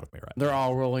very proud of me right now. They're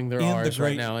all rolling their R's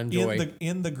right now. Enjoy.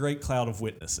 In the great cloud of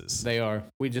witnesses. They are.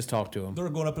 We just talked to them. They're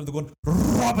going up and they're going,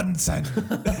 Robinson.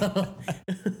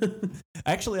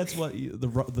 Actually, that's what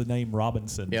the name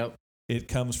Robinson. Yep. It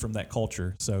comes from that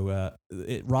culture. So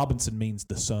Robinson means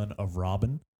the son of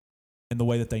Robin. And the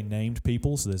way that they named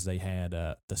people is they had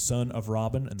the son of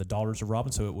Robin and the daughters of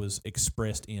Robin. So it was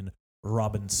expressed in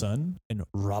Robin's son and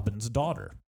Robin's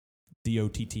daughter,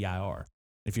 Dottir.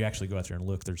 If you actually go out there and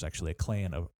look, there's actually a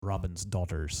clan of Robin's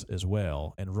daughters as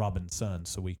well and Robin's sons.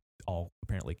 So we all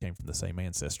apparently came from the same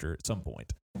ancestor at some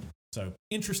point. So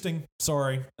interesting.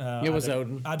 Sorry. It was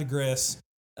Odin. I digress.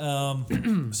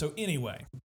 So anyway.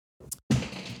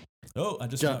 Oh, I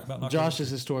just Josh's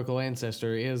historical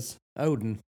ancestor is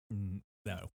Odin.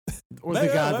 No. Or the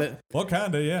guy that. Well,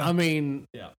 kind of, yeah. I mean.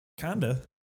 Yeah. Kind of.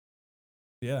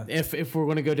 Yeah. If we're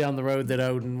going to go down the road that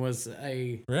Odin was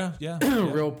a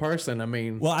real person, I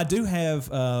mean. Well, I do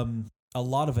have a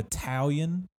lot of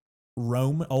Italian,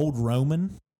 old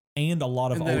Roman, and a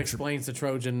lot of and that explains the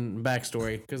Trojan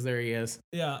backstory, because there he is.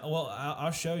 Yeah, well, I'll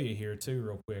show you here too,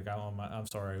 real quick. I'm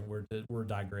sorry, we're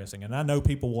digressing, and I know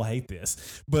people will hate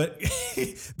this, but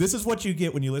this is what you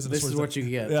get when you listen. This is what you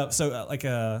get. Yeah. So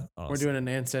we're doing an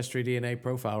ancestry DNA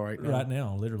profile right now. Right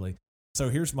now, literally. So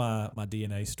here's my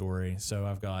DNA story. So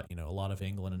I've got a lot of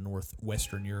England and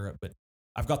northwestern Europe, but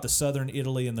I've got the southern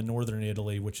Italy and the northern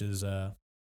Italy, which is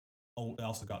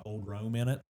also got old Rome in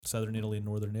it. Southern Italy and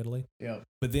northern Italy. Yeah.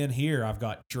 But then here I've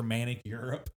got Germanic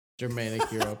Europe.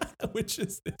 Which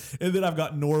is, and then I've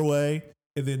got Norway,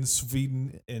 and then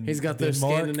Sweden, and he's got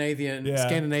Denmark. those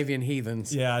Scandinavian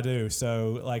heathens. Yeah, I do.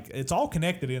 So it's all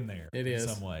connected in there. It in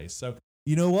is some ways. So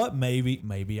you know what?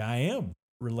 Maybe I am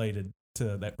related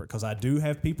to that because I do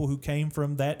have people who came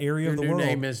from that area Your of the new world.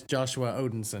 name is Joshua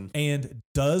Odinson. And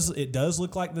it does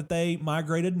look like that they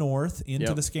migrated north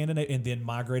into the Scandinavia and then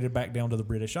migrated back down to the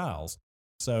British Isles.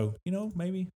 So,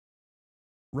 maybe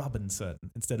Robinson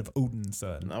instead of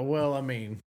Odinson. Well, I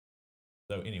mean.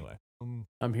 So anyway.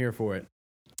 I'm here for it.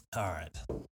 All right.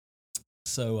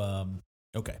 So,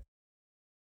 okay.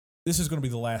 This is going to be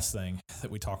the last thing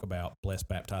that we talk about, blessed,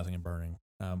 baptizing, and burning.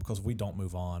 Because if we don't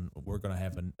move on, we're going to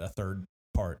have a third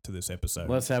part to this episode.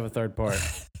 Let's have a third part.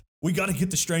 We got to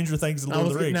get the Stranger Things and Lord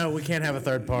of the Rings. No, we can't have a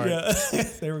third part. Yeah.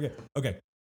 There we go. Okay.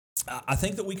 I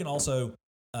think that we can also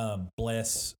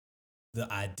bless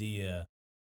the idea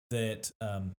that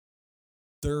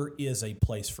there is a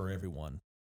place for everyone,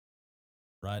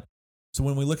 right? So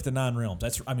when we look at the 9 realms,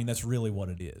 that's really what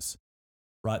it is.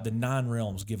 Right, the 9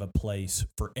 realms give a place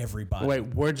for everybody.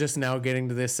 Wait, we're just now getting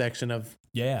to this section of...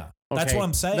 Yeah, that's what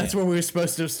I'm saying. That's where we were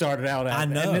supposed to have started out at. I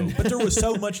know, but there was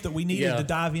so much that we needed to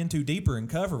dive into deeper and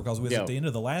cover because we was at the end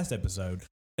of the last episode.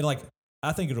 And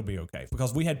I think it'll be okay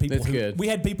because we had people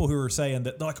who were saying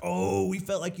that they're like, oh, we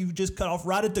felt like you just cut off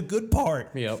right at the good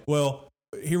part. Yep. Well,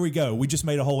 here we go. We just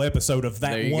made a whole episode of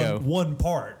that one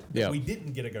part that we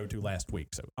didn't get to go to last week.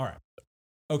 So, all right.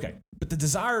 Okay, but the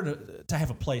desire to have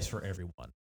a place for everyone,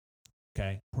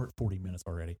 okay, we're at 40 minutes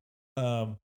already.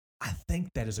 I think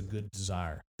that is a good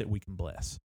desire that we can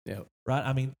bless. Yeah. Right?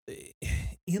 I mean,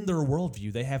 in their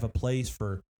worldview, they have a place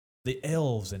for the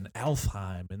elves in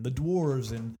Alfheim and the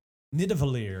dwarves in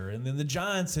Nidavellir and then the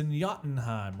giants in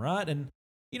Jotunheim, right? And,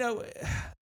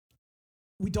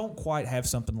 we don't quite have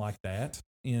something like that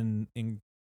in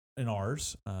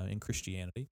ours, in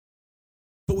Christianity.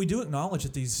 But we do acknowledge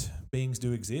that these beings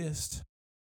do exist.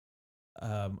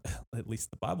 At least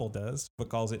the Bible does,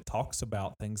 because it talks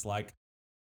about things like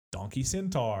donkey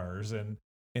centaurs and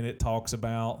it talks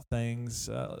about things,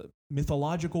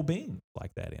 mythological beings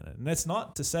like that in it. And that's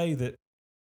not to say that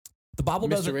the Bible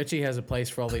doesn't... Mr. Ritchie has a place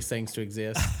for all these things to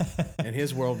exist in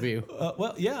his worldview.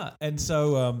 Well, yeah. And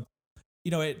so,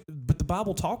 but the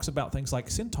Bible talks about things like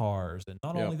centaurs and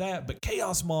not only that, but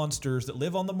chaos monsters that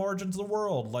live on the margins of the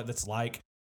world. It's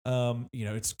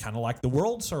it's kind of like the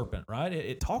world serpent, right?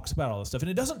 It talks about all this stuff. And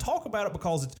it doesn't talk about it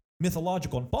because it's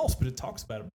mythological and false, but it talks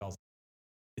about it because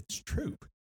it's true.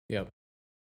 Yep.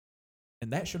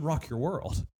 And that should rock your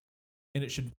world. And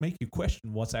it should make you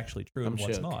question what's actually true and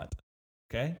what's not.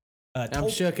 Okay? I'm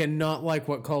shook and not like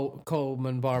what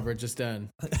Coleman Barber just done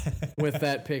with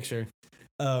that picture.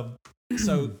 So,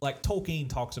 Tolkien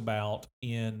talks about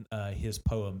in his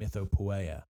poem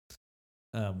Mythopoeia,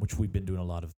 which we've been doing a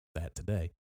lot of that today.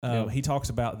 He talks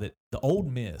about that the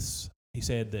old myths, he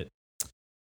said that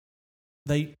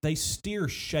they steer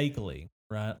shakily,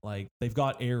 right? Like they've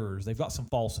got errors, they've got some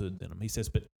falsehood in them. He says,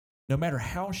 but no matter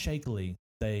how shakily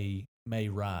they may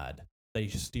ride, they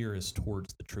steer us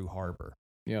towards the true harbor.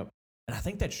 Yep. And I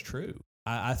think that's true.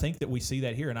 I think that we see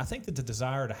that here. And I think that the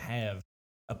desire to have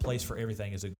a place for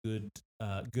everything is a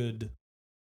good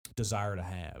desire to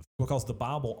have, because the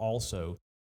Bible also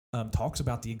talks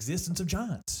about the existence of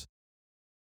giants.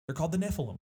 They're called the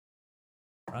Nephilim,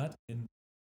 right? And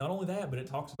not only that, but it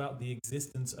talks about the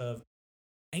existence of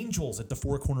angels at the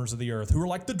four corners of the earth who are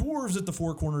like the dwarves at the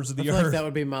four corners of the earth. Like that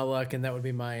would be my luck, and that would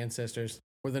be my ancestors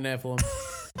were the Nephilim.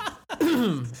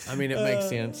 I mean, it makes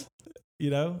sense.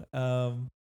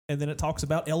 And then it talks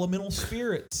about elemental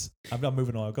spirits. I'm not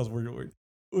moving on because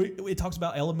it talks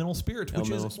about elemental spirits,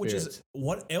 which is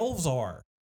what elves are.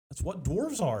 That's what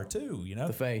dwarves are too,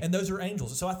 The Fae. And those are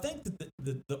angels. So I think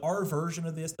that our version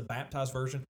of this, the baptized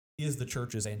version, is the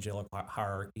church's angelic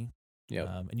hierarchy.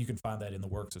 Yeah. And you can find that in the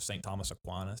works of St. Thomas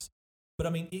Aquinas. But I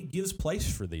mean, it gives place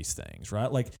for these things,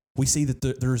 right? Like we see that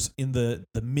there's in the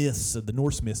myths of the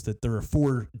Norse myths that there are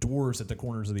 4 dwarves at the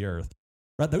corners of the earth,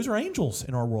 right? Those are angels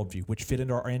in our worldview, which fit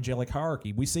into our angelic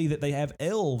hierarchy. We see that they have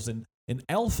elves in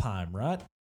Alfheim, right?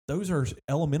 Those are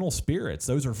elemental spirits.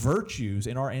 Those are virtues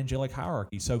in our angelic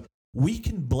hierarchy. So we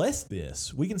can bless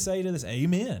this. We can say to this,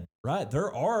 amen, right?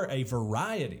 There are a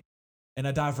variety and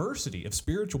a diversity of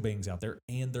spiritual beings out there,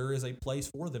 and there is a place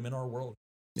for them in our world.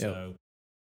 Yep. So,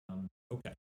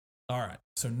 okay. All right.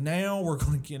 So now we're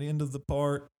going to get into the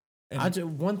part.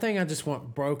 One thing I just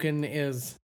want broken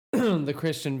is the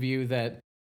Christian view that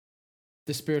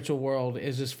the spiritual world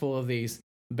is just full of these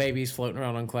babies floating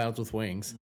around on clouds with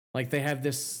wings. Like they have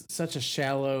such a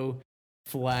shallow,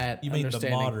 flat You mean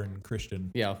understanding. the modern Christian?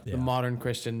 Yeah, the modern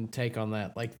Christian take on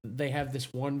that. Like they have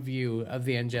this one view of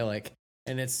the angelic,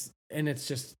 and it's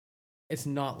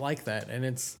not like that, and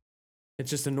it's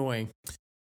just annoying.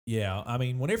 Yeah, I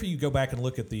mean, whenever you go back and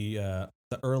look at the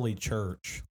early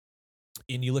church,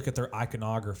 and you look at their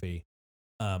iconography,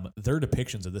 their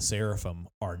depictions of the seraphim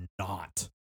are not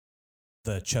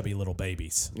the chubby little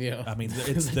babies. Yeah. I mean,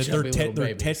 They're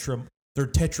they're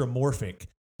tetramorphic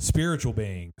spiritual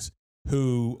beings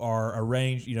who are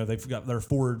arranged.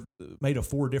 They're made of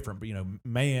four different,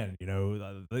 man,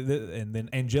 and then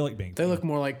angelic beings. They look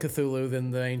more like Cthulhu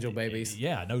than the angel babies.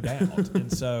 Yeah, no doubt.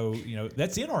 And so,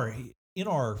 that's in our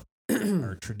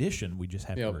our tradition. We just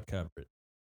have to recover it.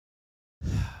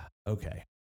 Okay,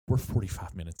 we're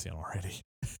 45 minutes in already,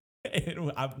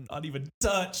 and I've not even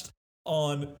touched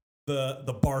on the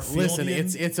Barfieldian. Listen,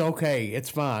 it's okay. It's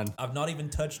fine. I've not even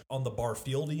touched on the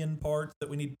Barfieldian parts that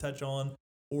we need to touch on,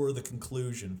 or the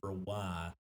conclusion for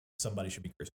why somebody should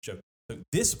be Christian.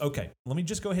 So let me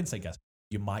just go ahead and say, guys,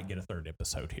 you might get a third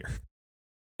episode here.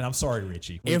 And I'm sorry,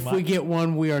 Richie. We get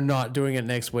one, we are not doing it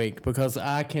next week because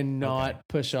I cannot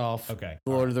push off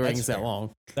Lord of the Rings that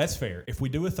long. That's fair. If we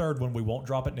do a third one, we won't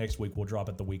drop it next week. We'll drop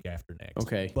it the week after next.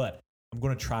 Okay. But I'm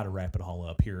going to try to wrap it all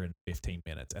up here in 15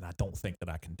 minutes, and I don't think that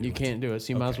I can do it. You can't do it,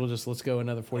 so you might as well let's go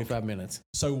another 45 minutes.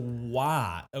 So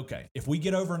why? Okay, if we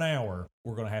get over an hour,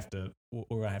 we're going to have to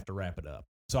wrap it up.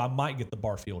 So I might get the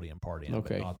Barfieldian part in,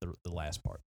 but not the last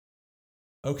part.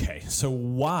 Okay, so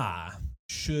why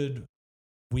should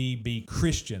we be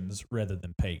Christians rather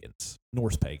than pagans,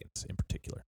 Norse pagans in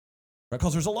particular? Right?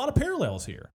 Because there's a lot of parallels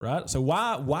here, right? So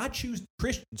why choose the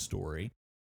Christian story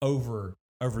over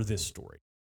this story?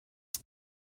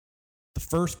 The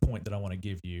first point that I want to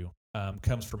give you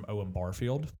comes from Owen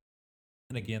Barfield.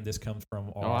 And again, this comes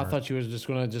from I thought you were just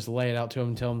going to lay it out to him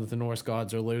and tell him that the Norse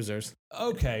gods are losers.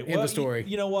 Okay. End the story.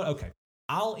 You know what? Okay.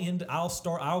 I'll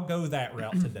go that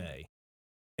route today.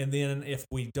 And then if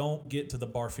we don't get to the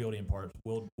Barfieldian part,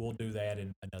 we'll do that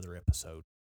in another episode.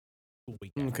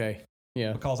 Okay.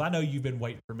 Yeah. Because I know you've been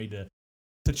waiting for me to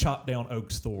chop down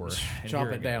Oak's Thor. Chop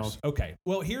it down. Okay.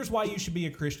 Well, here's why you should be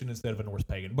a Christian instead of a Norse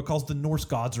pagan. Because the Norse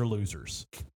gods are losers.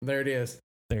 There it is.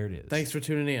 Thanks for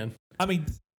tuning in. I mean,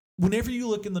 whenever you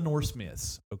look in the Norse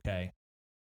myths, okay,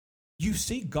 you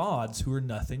see gods who are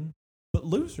nothing but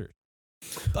losers.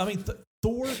 I mean,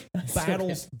 Thor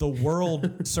battles the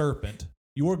world serpent,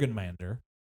 Jorgunmander,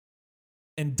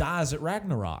 and dies at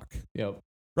Ragnarok. Yep.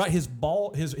 Right? His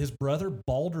brother,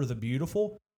 Balder the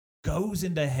Beautiful, goes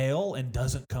into hell and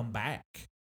doesn't come back.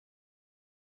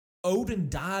 Odin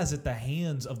dies at the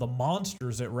hands of the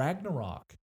monsters at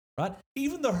Ragnarok. Right?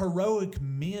 Even the heroic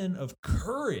men of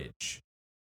courage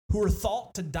who are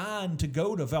thought to die and to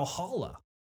go to Valhalla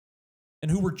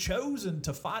and who were chosen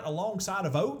to fight alongside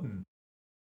of Odin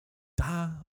die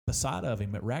beside of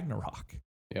him at Ragnarok.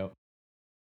 Yep.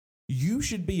 You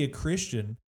should be a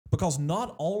Christian because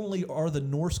not only are the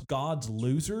Norse gods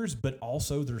losers, but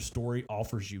also their story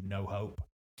offers you no hope.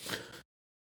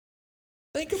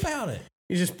 Think about it.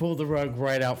 You just pulled the rug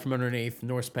right out from underneath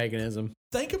Norse paganism.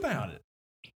 Think about it.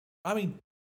 I mean,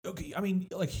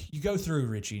 like you go through,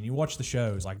 Richie, and you watch the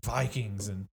shows like Vikings,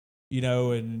 and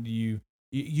and you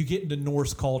get into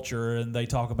Norse culture, and they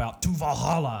talk about to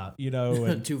Valhalla,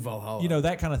 and to Valhalla,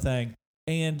 that kind of thing.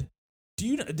 And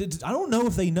I don't know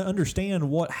if they understand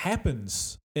what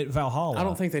happens at Valhalla. I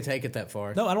don't think they take it that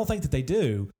far. No, I don't think that they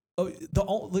do.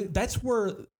 That's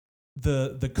where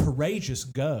the courageous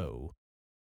go,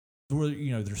 where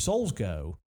their souls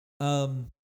go.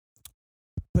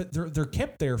 But they're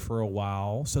kept there for a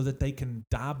while so that they can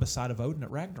die beside of Odin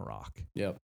at Ragnarok.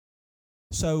 Yep.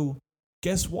 So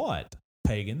guess what,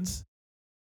 pagans?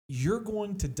 You're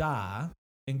going to die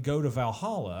and go to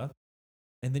Valhalla,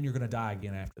 and then you're going to die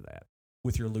again after that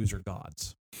with your loser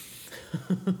gods.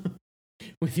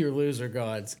 With your loser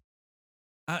gods.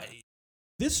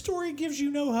 This story gives you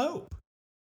no hope.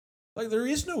 Like, there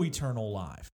is no eternal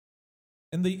life.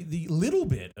 And the little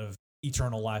bit of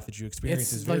eternal life that you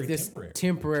experience is very like this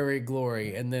temporary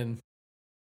glory and then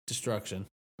destruction.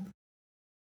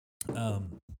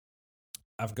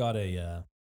 I've got a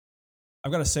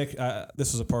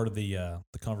this was a part of the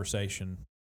conversation.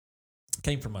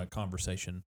 Came from a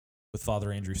conversation with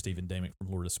Father Andrew Stephen Damick from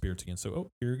Lord of Spirits again.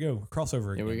 So here we go,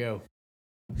 crossover again. Here we go.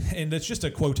 And it's just a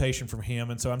quotation from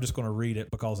him, and so I'm just going to read it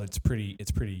because it's pretty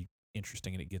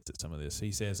interesting and it gets at some of this.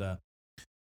 He says,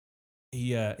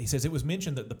 He says it was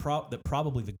mentioned that that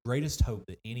probably the greatest hope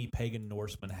that any pagan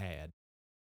Norseman had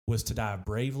was to die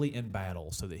bravely in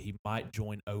battle so that he might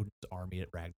join Odin's army at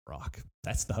Ragnarok.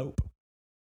 That's the hope.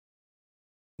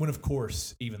 When, of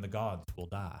course, even the gods will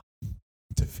die,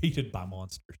 defeated by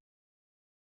monsters.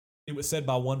 It was said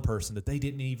by one person that they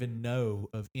didn't even know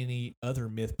of any other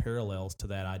myth parallels to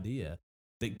that idea,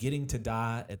 that getting to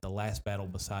die at the last battle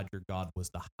beside your god was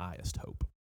the highest hope.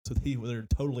 So they're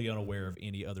totally unaware of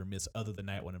any other myths other than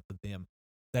that one. And for them,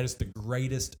 that is the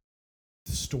greatest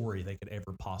story they could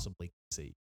ever possibly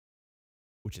conceive,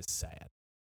 which is sad.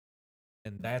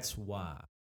 And that's why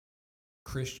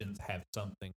Christians have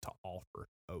something to offer.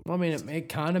 Well, I mean, it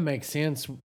kind of makes sense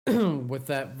with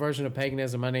that version of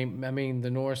paganism. I mean,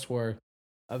 the Norse were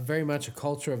very much a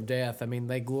culture of death. I mean,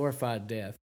 they glorified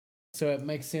death. So it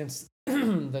makes sense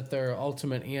that their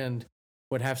ultimate end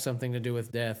would have something to do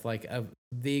with death, like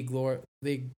the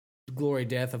glory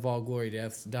death of all glory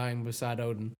deaths, dying beside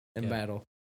Odin in battle.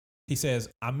 He says,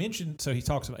 I mentioned, so he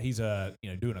talks about, he's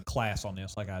doing a class on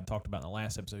this, like I had talked about in the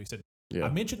last episode. He said, I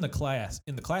mentioned in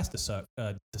the class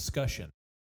discussion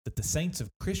that the saints of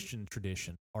Christian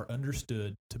tradition are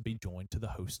understood to be joined to the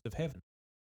host of heaven.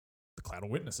 The cloud of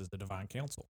witnesses, the divine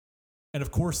council. And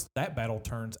of course, that battle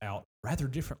turns out rather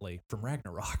differently from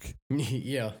Ragnarok.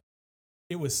 Yeah.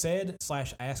 It was said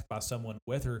 / asked by someone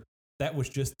whether that was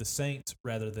just the saints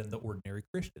rather than the ordinary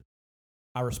Christian.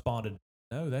 I responded,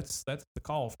 no, that's the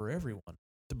call for everyone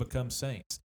to become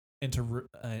saints. And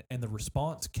the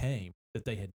response came that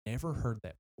they had never heard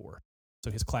that before.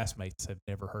 So his classmates have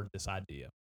never heard this idea.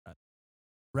 Right?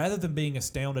 Rather than being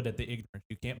astounded at the ignorance,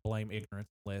 you can't blame ignorance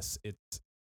unless it's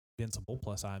invincible.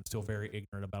 Plus, I'm still very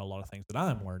ignorant about a lot of things that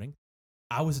I'm learning.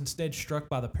 I was instead struck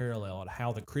by the parallel at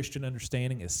how the Christian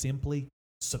understanding is simply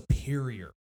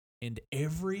superior in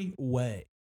every way,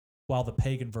 while the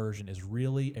pagan version is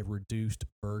really a reduced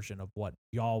version of what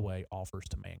Yahweh offers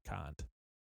to mankind.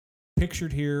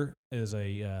 Pictured here is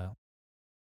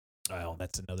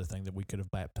that's another thing that we could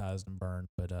have baptized and burned,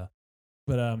 but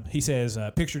he says,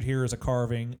 pictured here is a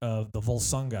carving of the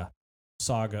Volsunga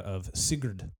saga of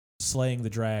Sigurd slaying the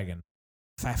dragon,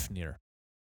 Fafnir.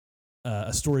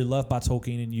 A story loved by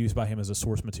Tolkien and used by him as a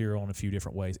source material in a few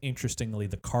different ways. Interestingly,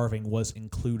 the carving was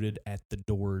included at the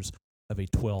doors of a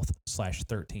 12th /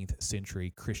 13th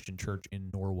century Christian church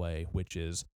in Norway, which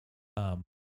is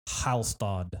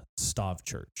Heilstad Stav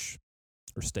Church,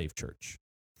 or Stave Church.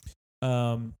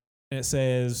 And it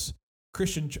says,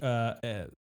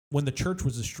 when the church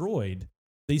was destroyed,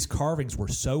 these carvings were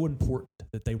so important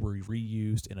that they were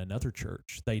reused in another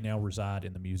church. They now reside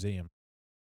in the museum.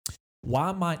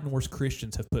 Why might Norse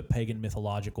Christians have put pagan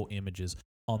mythological images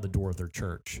on the door of their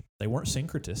church? They weren't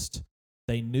syncretists.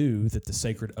 They knew that the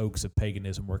sacred oaks of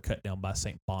paganism were cut down by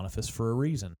St. Boniface for a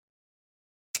reason.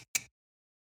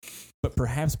 But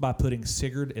perhaps by putting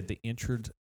Sigurd at the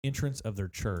entrance of their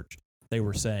church, they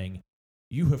were saying,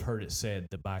 you have heard it said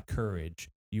that by courage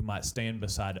you might stand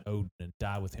beside Odin and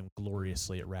die with him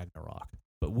gloriously at Ragnarok.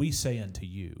 But we say unto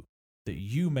you that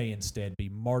you may instead be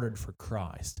martyred for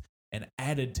Christ and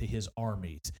added to his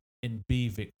armies and be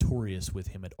victorious with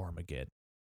him at Armageddon.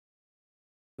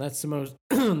 That's the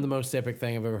most epic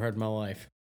thing I've ever heard in my life.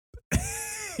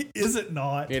 Is it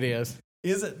not? It is.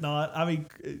 Is it not? I mean,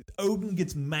 Odin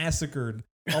gets massacred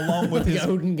along with his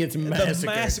Odin gets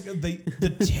massacred.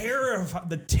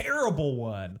 The terrible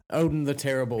one. Odin the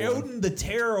terrible one. Odin the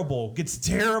terrible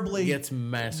gets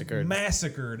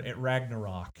massacred at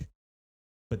Ragnarok.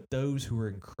 But those who are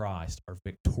in Christ are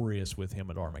victorious with him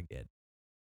at Armageddon.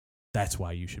 That's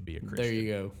why you should be a Christian. There you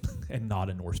go. And not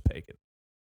a Norse pagan.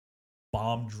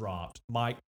 Bomb dropped.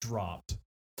 Mic dropped.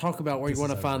 Talk about where you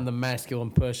want to find the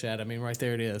masculine push at. I mean, right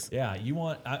there it is. Yeah,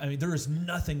 there is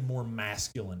nothing more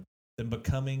masculine than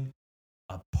becoming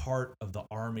a part of the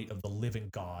army of the living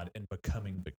God and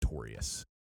becoming victorious.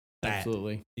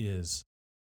 Absolutely. That is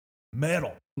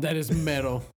metal. That is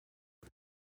metal.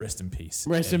 Rest in peace.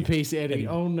 Rest in peace, Eddie.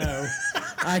 Oh, no.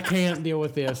 I can't deal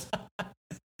with this.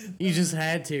 You just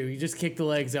had to. You just kicked the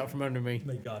legs out from under me.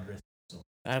 May God rest.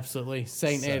 Absolutely.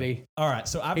 Saint Eddie. All right.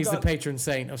 So he's the patron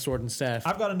saint of Sword and Staff.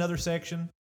 I've got another section.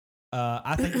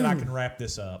 I think that I can wrap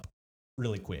this up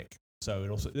really quick.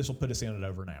 So this will put us in at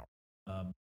over an hour.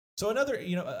 So another,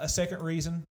 a second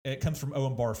reason, it comes from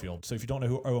Owen Barfield. So if you don't know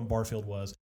who Owen Barfield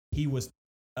was, he was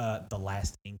the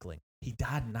last Inkling. He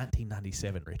died in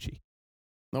 1997, Richie.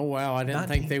 Oh, wow. I didn't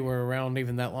think they were around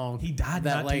even that long. He died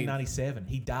in 1997.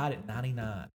 He died at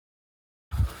 99.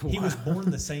 Wow. He was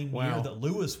born the same year that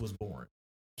Lewis was born.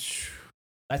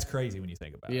 That's crazy when you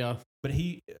think about it. Yeah. But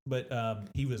he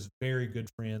was very good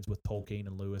friends with Tolkien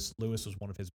and Lewis. Lewis was one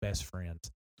of his best friends.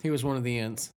 He was one of the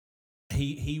Ents.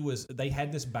 They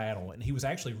had this battle, and he was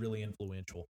actually really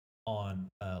influential on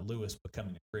Lewis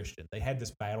becoming a Christian. They had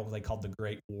this battle they called the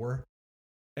Great War,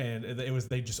 and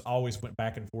they just always went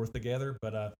back and forth together.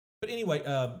 But anyway,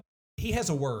 he has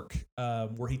a work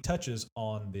where he touches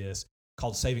on this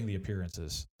called Saving the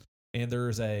Appearances. And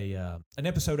there's an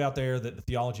episode out there that the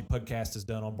Theology Podcast has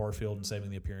done on Barfield and Saving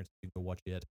the Appearances. You can go watch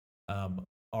it.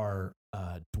 Our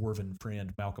dwarven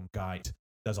friend Malcolm Geit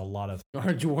does a lot of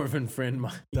Our dwarven friend,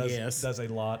 does a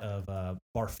lot of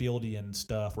Barfieldian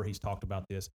stuff where he's talked about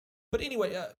this. But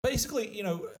anyway, basically,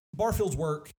 Barfield's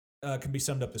work can be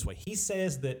summed up this way. He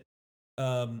says that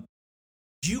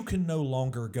you can no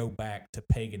longer go back to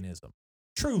paganism,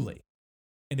 truly,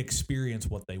 and experience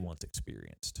what they once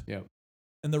experienced. Yep.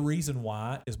 And the reason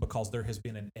why is because there has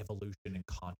been an evolution in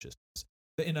consciousness.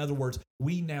 In other words,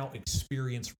 we now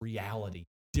experience reality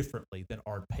differently than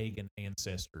our pagan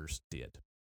ancestors did.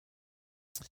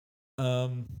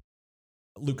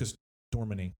 Lucas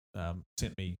Dormany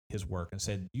sent me his work and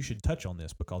said, you should touch on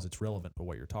this because it's relevant to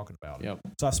what you're talking about. Yep.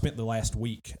 So I spent the last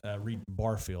week reading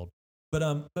Barfield.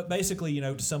 But basically,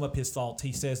 to sum up his thoughts,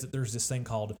 he says that there's this thing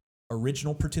called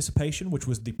original participation, which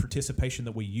was the participation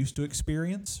that we used to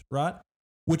experience, right?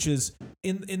 Which is,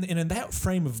 in that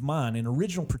frame of mind, in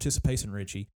original participation,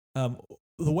 Richie,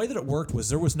 the way that it worked was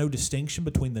there was no distinction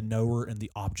between the knower and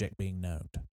the object being known.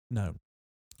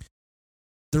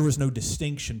 There was no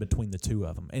distinction between the two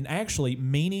of them. And actually,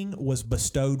 meaning was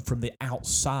bestowed from the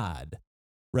outside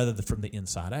rather than from the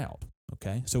inside out.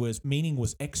 Okay? So meaning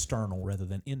was external rather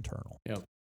than internal. Yep.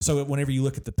 So whenever you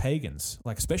look at the pagans,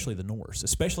 like especially the Norse,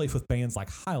 especially with bands like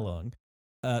Heilung,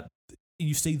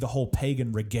 you see the whole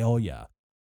pagan regalia,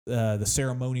 the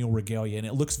ceremonial regalia, and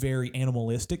it looks very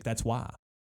animalistic. That's why.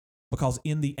 Because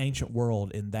in the ancient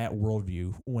world, in that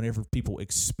worldview, whenever people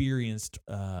experienced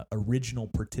original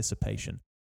participation,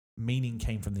 meaning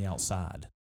came from the outside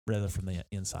rather from the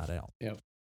inside out. Yep.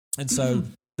 And so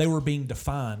they were being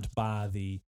defined by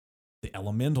the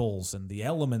elementals and the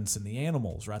elements and the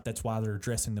animals, right? That's why they're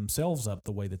dressing themselves up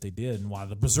the way that they did and why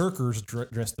the berserkers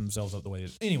dressed themselves up the way they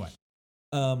did. Anyway,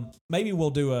 maybe we'll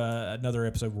do another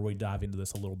episode where we dive into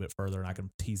this a little bit further and I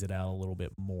can tease it out a little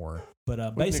bit more. But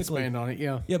we basically, can expand on it,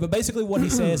 yeah. Yeah, but basically what he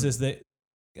says is that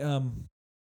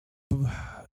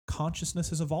consciousness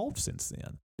has evolved since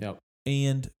then. Yep.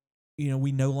 And,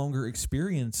 we no longer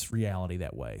experience reality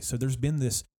that way. So there's been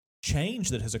this change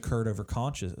that has occurred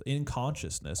in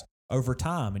consciousness over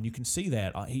time, and you can see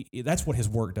that. That's what his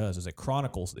work does, is it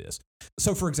chronicles this.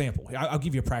 So, for example, I'll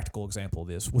give you a practical example of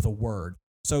this with a word.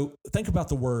 So think about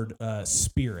the word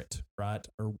spirit, right,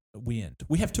 or wind.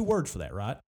 We have two words for that,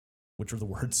 right, which are the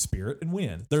words spirit and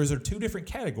wind. Those are two different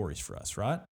categories for us,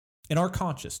 right, in our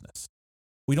consciousness.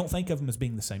 We don't think of them as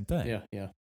being the same thing. Yeah.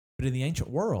 But in the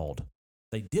ancient world,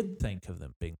 they did think of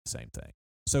them being the same thing.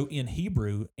 So in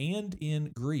Hebrew and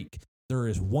in Greek, there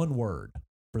is one word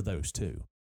for those two.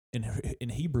 In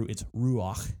Hebrew, it's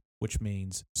ruach, which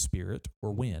means spirit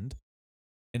or wind,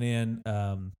 and in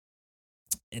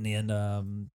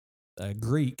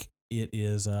Greek, it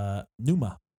is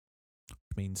pneuma,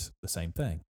 which means the same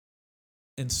thing.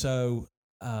 And so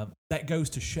that goes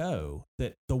to show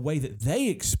that the way that they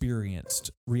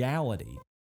experienced reality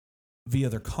via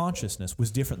their consciousness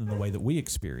was different than the way that we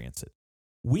experience it.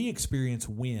 We experience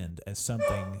wind as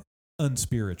something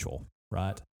unspiritual,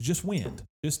 right? Just wind,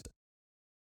 just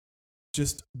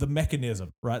the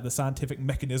mechanism, right? The scientific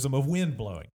mechanism of wind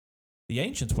blowing. The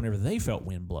ancients, whenever they felt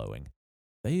wind blowing,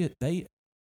 they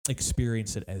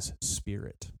experience it as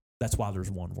spirit. That's why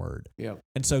there's one word. Yep.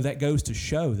 And so that goes to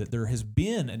show that there has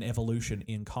been an evolution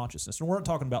in consciousness. And we're not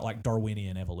talking about like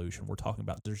Darwinian evolution. We're talking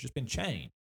about there's just been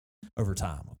change over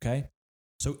time, okay?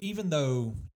 So even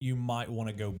though you might want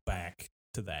to go back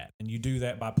to that, and you do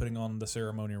that by putting on the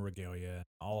ceremonial regalia,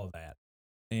 all of that,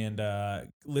 and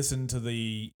listen to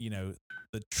the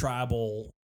tribal,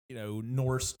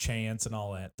 Norse chants and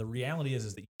all that, the reality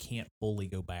is that you can't fully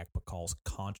go back because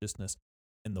consciousness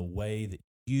and the way that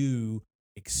you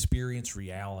experience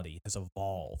reality has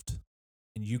evolved,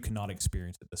 and you cannot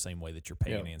experience it the same way that your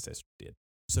pagan ancestors did.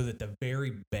 So that the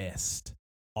very best,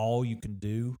 all you can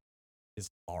do is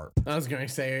LARP. I was going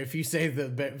to say, if you say the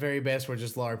very best, we're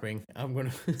just LARPing. I'm going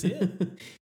to... That's it.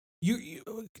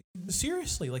 You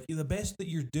seriously, like the best that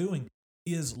you're doing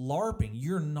is LARPing.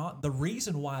 You're not... The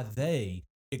reason why they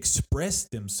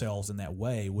expressed themselves in that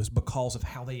way was because of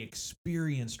how they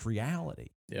experienced reality.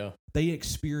 Yeah. They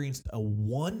experienced a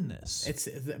oneness.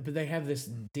 But they have this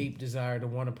deep desire to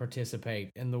want to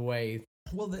participate in the way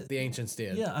the ancients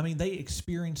did. Yeah, I mean, they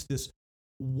experienced this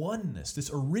oneness, this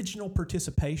original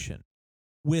participation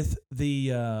with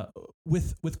the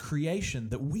with creation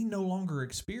that we no longer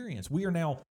experience. We are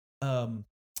now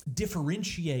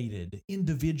differentiated,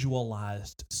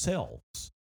 individualized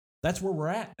selves. That's where we're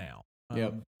at now.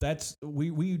 That's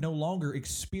we no longer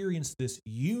experience this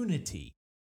unity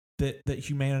that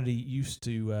humanity used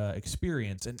to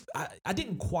experience, and I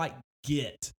didn't quite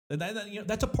get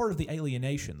that's a part of the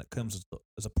alienation that comes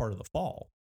as a part of the fall.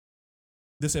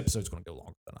 This episode's going to go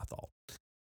longer than I thought.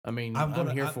 I mean, I'm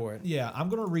here for it. Yeah, I'm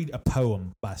going to read a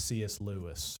poem by C.S.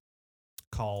 Lewis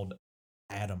called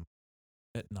Adam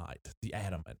at Night. The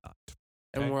Adam at Night.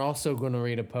 Okay? And we're also going to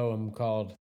read a poem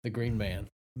called The Green Man.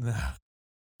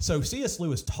 So C.S.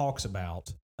 Lewis talks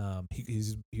about,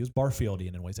 he was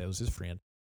Barfieldian in ways, that was his friend.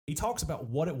 He talks about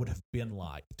what it would have been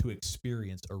like to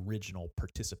experience original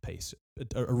participation.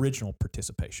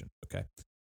 Okay,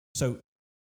 so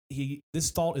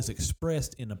this thought is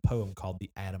expressed in a poem called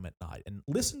 "The Adam at Night," and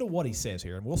listen to what he says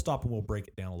here, and we'll stop and we'll break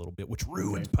it down a little bit, which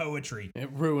ruins poetry.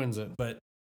 It ruins it, but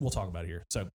we'll talk about it here.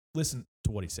 So listen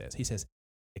to what he says. He says,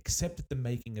 "Except at the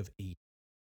making of Eve,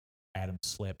 Adam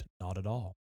slept not at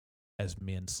all, as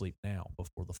men sleep now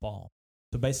before the fall."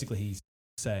 So basically, he's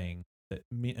saying that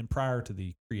and prior to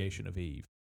the creation of Eve,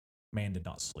 man did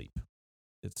not sleep.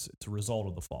 It's a result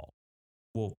of the fall.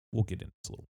 We'll get into this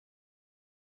a little.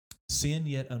 Sin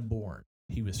yet unborn,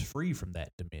 he was free from that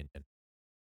dominion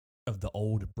of the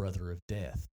old brother of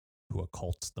death who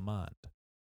occults the mind.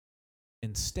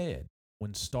 Instead,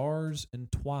 when stars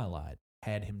and twilight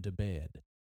had him to bed,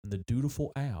 and the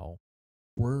dutiful owl,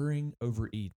 whirring over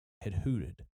Eden, had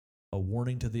hooted, a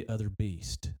warning to the other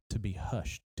beast to be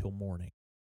hushed till morning,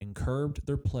 and curbed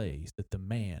their plays that the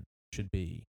man should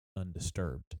be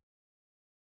undisturbed.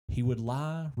 He would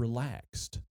lie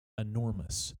relaxed,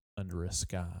 enormous, under a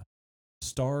sky,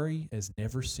 starry as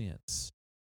never since.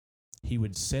 He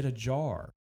would set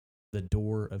ajar the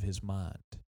door of his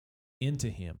mind.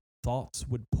 Into him thoughts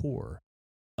would pour,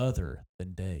 other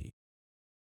than day.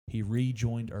 He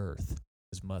rejoined earth,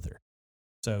 his mother.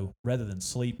 So rather than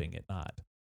sleeping at night,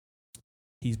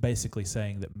 he's basically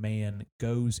saying that man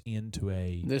goes into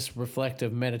this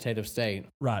reflective, meditative state.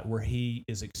 Right, where he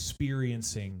is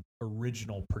experiencing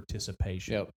original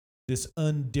participation. Yep. This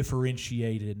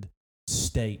undifferentiated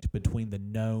state between the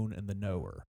known and the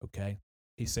knower, okay?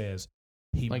 He says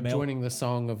joining the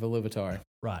song of Iluvatar.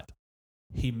 Right.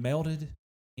 He melted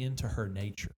into her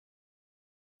nature.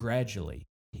 Gradually,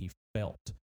 he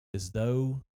felt as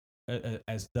though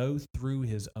through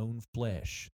his own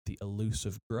flesh the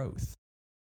elusive growth,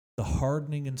 the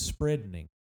hardening and spreading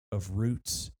of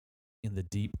roots in the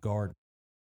deep garden,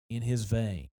 in his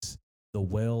veins, the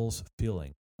wells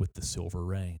filling with the silver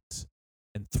rains,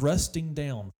 and thrusting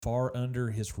down far under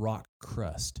his rock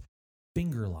crust,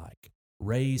 finger-like,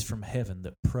 rays from heaven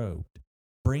that probed,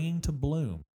 bringing to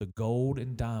bloom the gold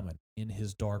and diamond in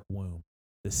his dark womb.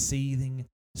 The seething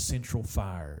central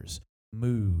fires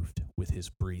moved with his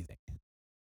breathing.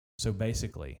 So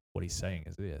basically, what he's saying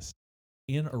is this.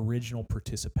 In original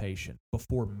participation,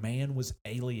 before man was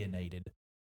alienated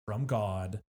from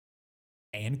God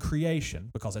and creation,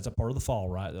 because that's a part of the fall,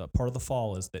 right? A part of the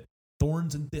fall is that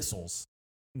thorns and thistles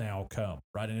now come,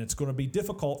 right? And it's going to be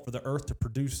difficult for the earth to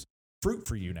produce fruit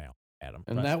for you now, Adam.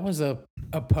 And right? that was a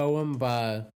poem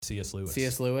by C.S. Lewis.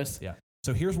 C.S. Lewis? Yeah.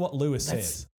 So here's what Lewis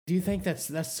says. Do you think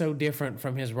that's so different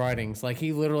from his writings? Like,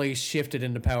 he literally shifted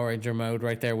into Power Ranger mode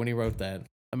right there when he wrote that.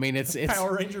 I mean, it's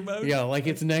Power Ranger mode. Yeah, like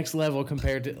it's next level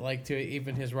compared to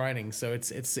even his writings. So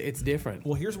it's different.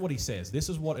 Well, here's what he says. This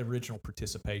is what original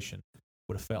participation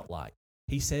would have felt like.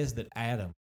 He says that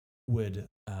Adam would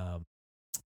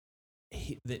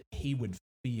he would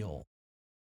feel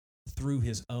through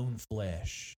his own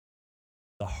flesh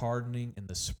the hardening and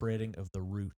the spreading of the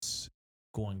roots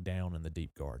going down in the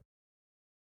deep garden.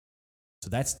 So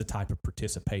that's the type of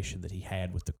participation that he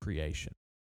had with the creation.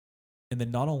 And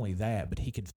then not only that, but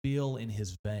he could feel in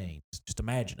his veins, just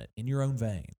imagine it, in your own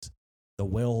veins, the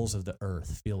wells of the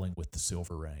earth filling with the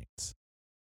silver rains.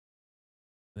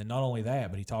 And then not only that,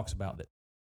 but he talks about that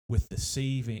with the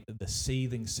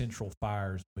seething central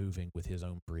fires moving with his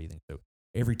own breathing. So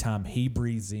every time he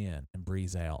breathes in and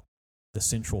breathes out, the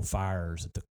central fires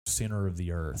at the center of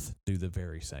the earth do the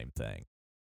very same thing.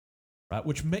 Right?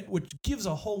 Which gives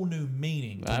a whole new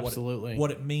meaning to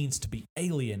what it means to be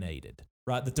alienated.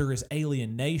 Right, that there is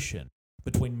alienation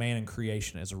between man and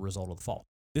creation as a result of the fall.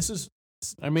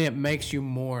 It makes you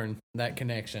mourn that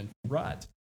connection. Right.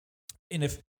 And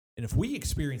if we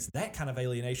experience that kind of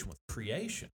alienation with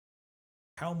creation,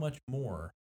 how much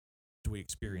more do we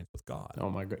experience with God? Oh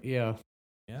my God. Yeah.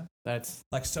 Yeah. That's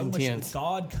like so intense. much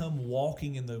God come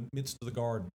walking in the midst of the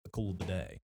garden in the cool of the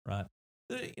day. Right.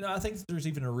 I think there's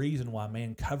even a reason why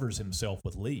man covers himself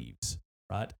with leaves.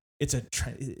 Right. It's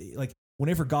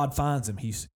whenever God finds him,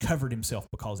 he's covered himself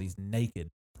because he's naked,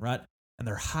 right? And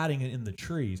they're hiding in the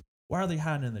trees. Why are they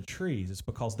hiding in the trees? It's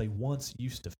because they once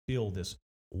used to feel this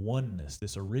oneness,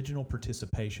 this original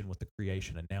participation with the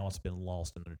creation, and now it's been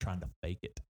lost, and they're trying to fake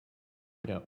it.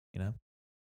 Yep.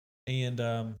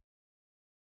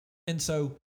 And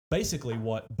so basically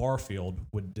what Barfield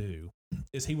would do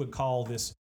is he would call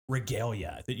this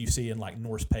regalia that you see in like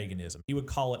Norse paganism. He would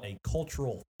call it a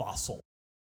cultural fossil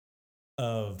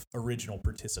of original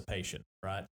participation,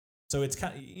 right? So it's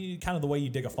kind of the way you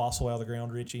dig a fossil out of the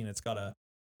ground, Richie, and it's got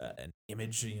an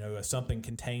image, of something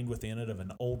contained within it of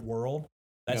an old world.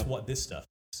 That's what this stuff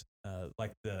is.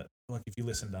 Like if you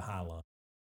listen to Hyla,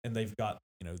 and they've got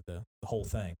the whole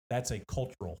thing. That's a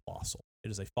cultural fossil. It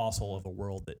is a fossil of a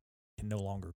world that can no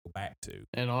longer go back to.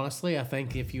 And honestly, I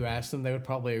think if you asked them, they would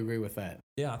probably agree with that.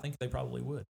 Yeah, I think they probably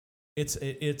would. It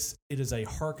is a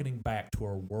hearkening back to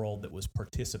a world that was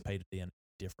participated in a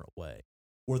different way,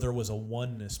 where there was a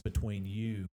oneness between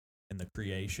you and the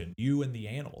creation, you and the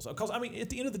animals. Because at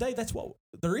the end of the day,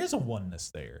 there is a oneness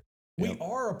there. We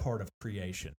are a part of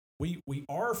creation. We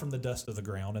are from the dust of the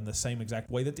ground in the same exact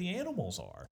way that the animals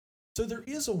are. So there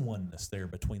is a oneness there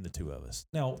between the two of us.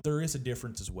 Now, there is a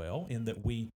difference as well in that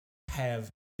we have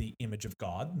the image of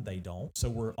God and they don't. So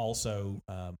we're also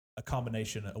a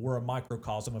combination. We're a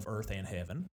microcosm of earth and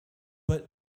heaven. But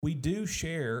we do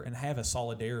share and have a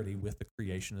solidarity with the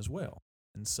creation as well.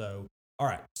 And so, all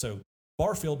right, so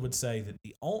Barfield would say that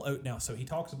so he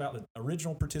talks about the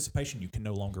original participation. You can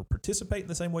no longer participate in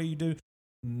the same way you do.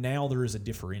 Now there is a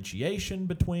differentiation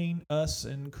between us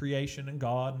and creation and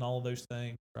God and all of those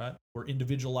things, right? We're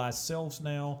individualized selves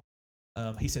now.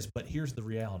 He says, but here's the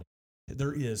reality.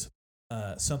 There is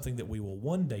something that we will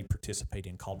one day participate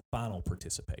in called final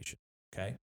participation,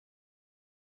 okay?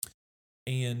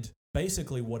 And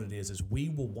basically what it is we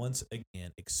will once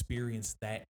again experience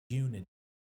that unity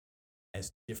as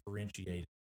differentiated,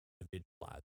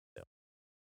 individualized self.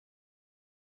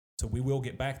 So we will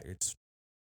get back there. It's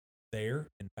there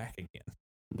and back again.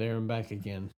 There and back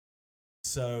again.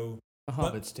 So a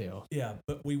hobbit's tale. Yeah,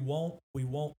 but we won't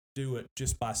do it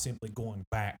just by simply going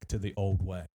back to the old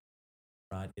way,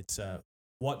 right? It's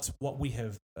what we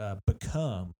have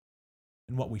become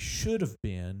and what we should have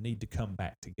been need to come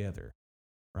back together,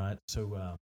 right?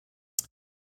 So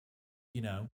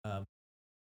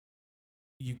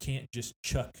you can't just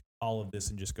chuck all of this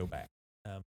and just go back.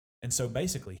 And so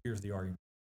basically, here's the argument: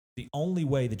 the only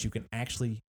way that you can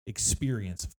actually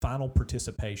experience final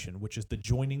participation, which is the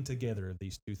joining together of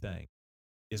these two things,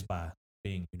 is by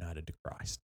being united to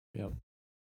Christ. Yep.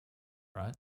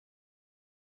 Right?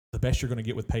 The best you're going to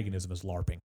get with paganism is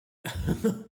LARPing.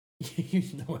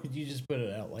 You just put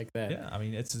it out like that. Yeah,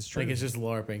 it's true. Like it's just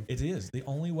LARPing. It is. The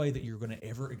only way that you're going to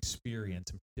ever experience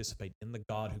and participate in the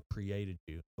God who created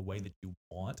you the way that you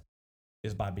want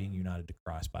is by being united to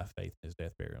Christ by faith in his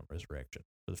death, burial, and resurrection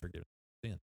for the forgiveness of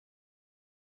sin.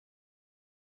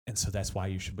 And so that's why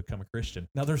you should become a Christian.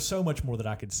 Now, there's so much more that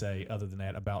I could say other than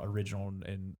that about original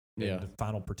and the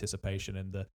final participation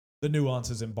and the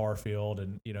nuances in Barfield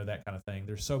and that kind of thing.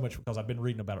 There's so much because I've been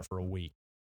reading about it for a week.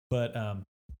 But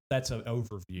that's an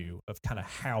overview of kind of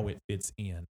how it fits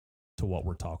in to what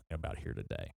we're talking about here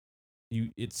today.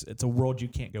 It's a world you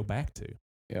can't go back to.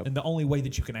 Yep. And the only way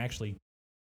that you can actually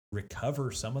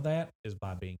recover some of that is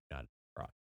by being united with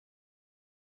Christ.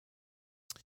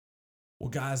 Well,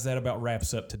 guys, that about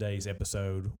wraps up today's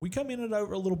episode. We come in at a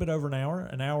little bit over an hour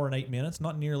and 8 minutes,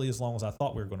 not nearly as long as I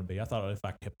thought we were going to be. I thought if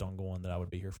I kept on going that I would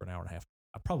be here for an hour and a half.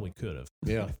 I probably could have.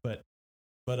 Yeah. But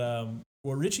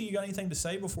well, Richie, you got anything to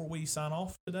say before we sign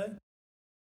off today?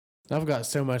 I've got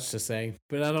so much to say,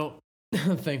 but I don't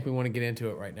think we want to get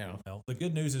into it right now. Well, the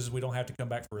good news is we don't have to come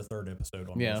back for a third episode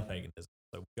on Norse paganism.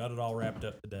 So we got it all wrapped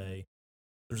up today.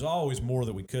 There's always more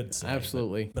that we could say.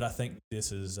 Absolutely. But I think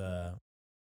this is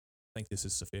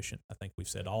sufficient. I think we've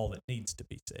said all that needs to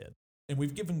be said. And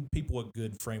we've given people a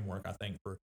good framework, I think,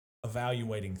 for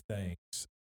evaluating things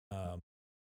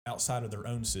outside of their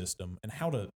own system and how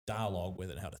to dialogue with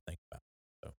it and how to think about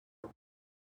it. So,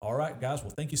 all right, guys.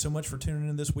 Well, thank you so much for tuning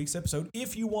in this week's episode.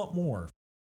 If you want more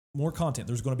content,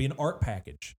 there's going to be an art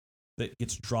package that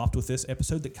gets dropped with this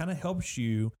episode that kind of helps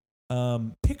you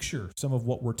picture some of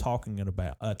what we're talking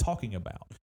about.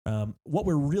 What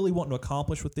we're really wanting to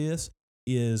accomplish with this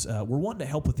is we're wanting to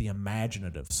help with the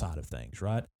imaginative side of things,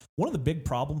 right? One of the big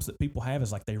problems that people have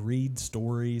is like they read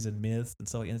stories and myths and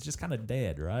so, and it's just kind of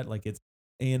dead, right?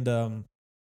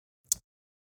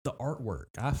 The artwork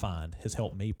I find has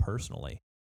helped me personally.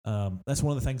 That's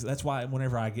one of the things. That's why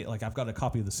whenever I get I've got a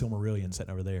copy of the Silmarillion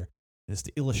sitting over there, and it's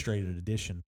the illustrated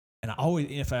edition. And I always,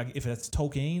 if it's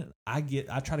Tolkien, I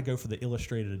try to go for the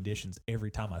illustrated editions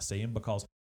every time I see them because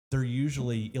they're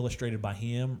usually illustrated by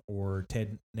him or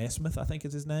Ted Nesmith, I think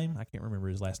is his name. I can't remember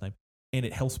his last name. And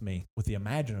it helps me with the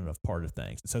imaginative part of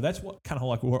things. So that's what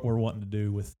we're wanting to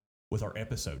do with our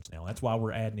episodes now. That's why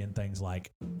we're adding in things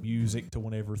like music to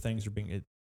whenever things are being,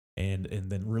 and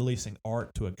then releasing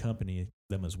art to accompany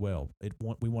them as well.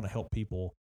 We want to help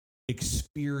people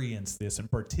experience this and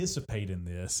participate in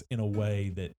this in a way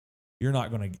that you're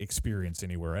not going to experience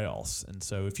anywhere else. And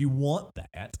so if you want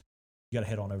that, you got to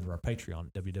head on over to our Patreon,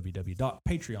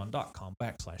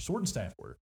 www.patreon.com/Sword and Staff,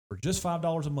 where for just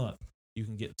 $5 a month, you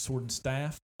can get Sword and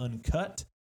Staff uncut.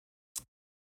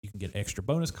 You can get extra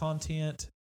bonus content,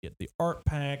 get the art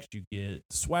packs, you get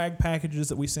swag packages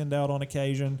that we send out on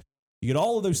occasion. You get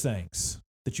all of those things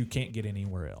that you can't get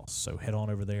anywhere else. So head on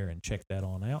over there and check that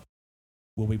on out.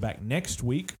 We'll be back next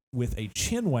week with a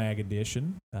Chinwag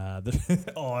edition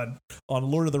on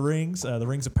Lord of the Rings, the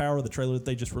Rings of Power, the trailer that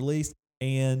they just released,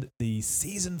 and the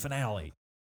season finale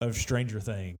of Stranger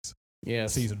Things,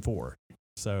 season 4.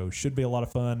 So should be a lot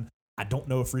of fun. I don't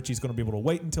know if Richie's going to be able to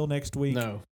wait until next week.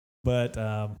 No, but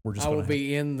we're just. I will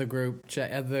be in the group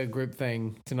the group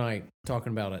thing tonight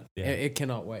talking about it. Yeah. It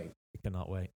cannot wait. It cannot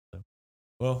wait. So,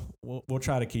 well, we'll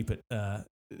try to keep it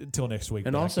until next week.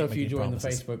 And also, if you join the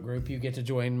Facebook group, you get to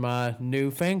join my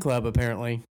new fan club,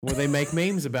 apparently, where they make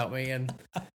memes about me, and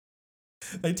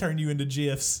they turn you into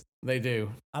GIFs. They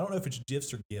do. I don't know if it's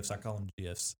GIFs or GIFs. I call them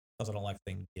GIFs because I don't like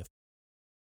saying GIF.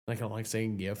 I don't like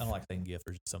saying GIF. I don't like saying GIF.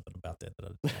 There's just something about that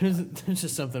There's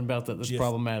just something about that that's GIF,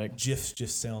 problematic. GIFs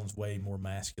just sounds way more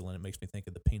masculine. It makes me think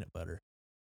of the peanut butter,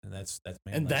 and that's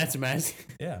manly. And that's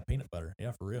masculine. Yeah, peanut butter.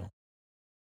 Yeah, for real.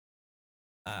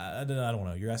 I don't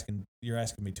know. You're asking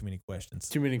me too many questions.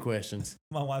 Too many questions.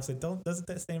 My wife said, doesn't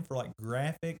that stand for like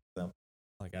graphic? Something?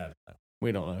 Like, I don't know.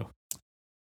 We don't know.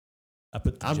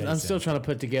 I'm still trying to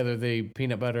put together the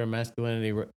peanut butter and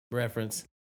masculinity reference.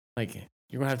 Like,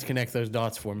 you're going to have to connect those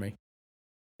dots for me.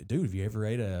 Dude, have you ever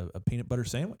ate a peanut butter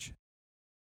sandwich?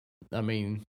 I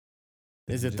mean,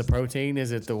 is it the protein?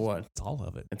 Is it the what? It's all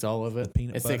of it. It's all of it. The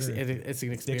peanut butter. It's an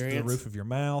experience. Sticks to the roof of your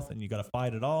mouth, and you got to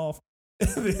fight it off.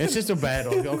 It's just a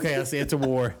battle. Okay, I see. It's a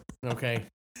war. Okay.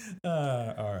 All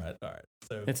right.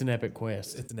 So it's an epic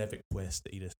quest. It's an epic quest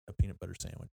to eat a peanut butter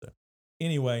sandwich. So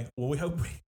anyway, well, we hope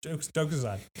jokes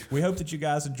aside, we hope that you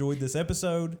guys enjoyed this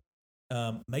episode.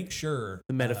 Make sure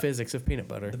the metaphysics of peanut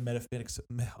butter. The metaphysics.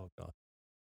 Oh God,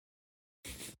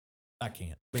 I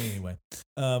can't. But anyway,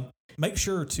 make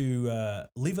sure to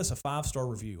leave us a 5-star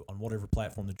review on whatever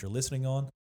platform that you're listening on.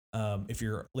 If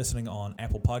you're listening on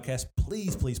Apple Podcasts,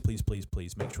 please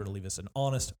make sure to leave us an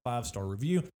honest 5-star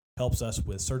review. Helps us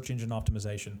with search engine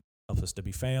optimization, helps us to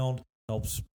be found,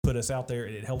 helps put us out there,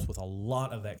 and it helps with a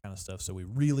lot of that kind of stuff. So we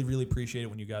really, really appreciate it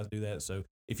when you guys do that. So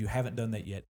if you haven't done that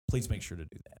yet, please make sure to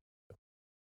do that.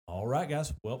 All right,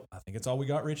 guys. Well, I think it's all we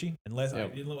got, Richie. Unless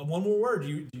one more word,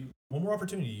 one more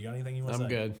opportunity. You got anything you want to say? I'm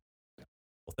good.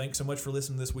 Well, thanks so much for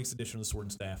listening to this week's edition of the Sword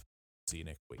and Staff. See you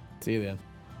next week. See you then.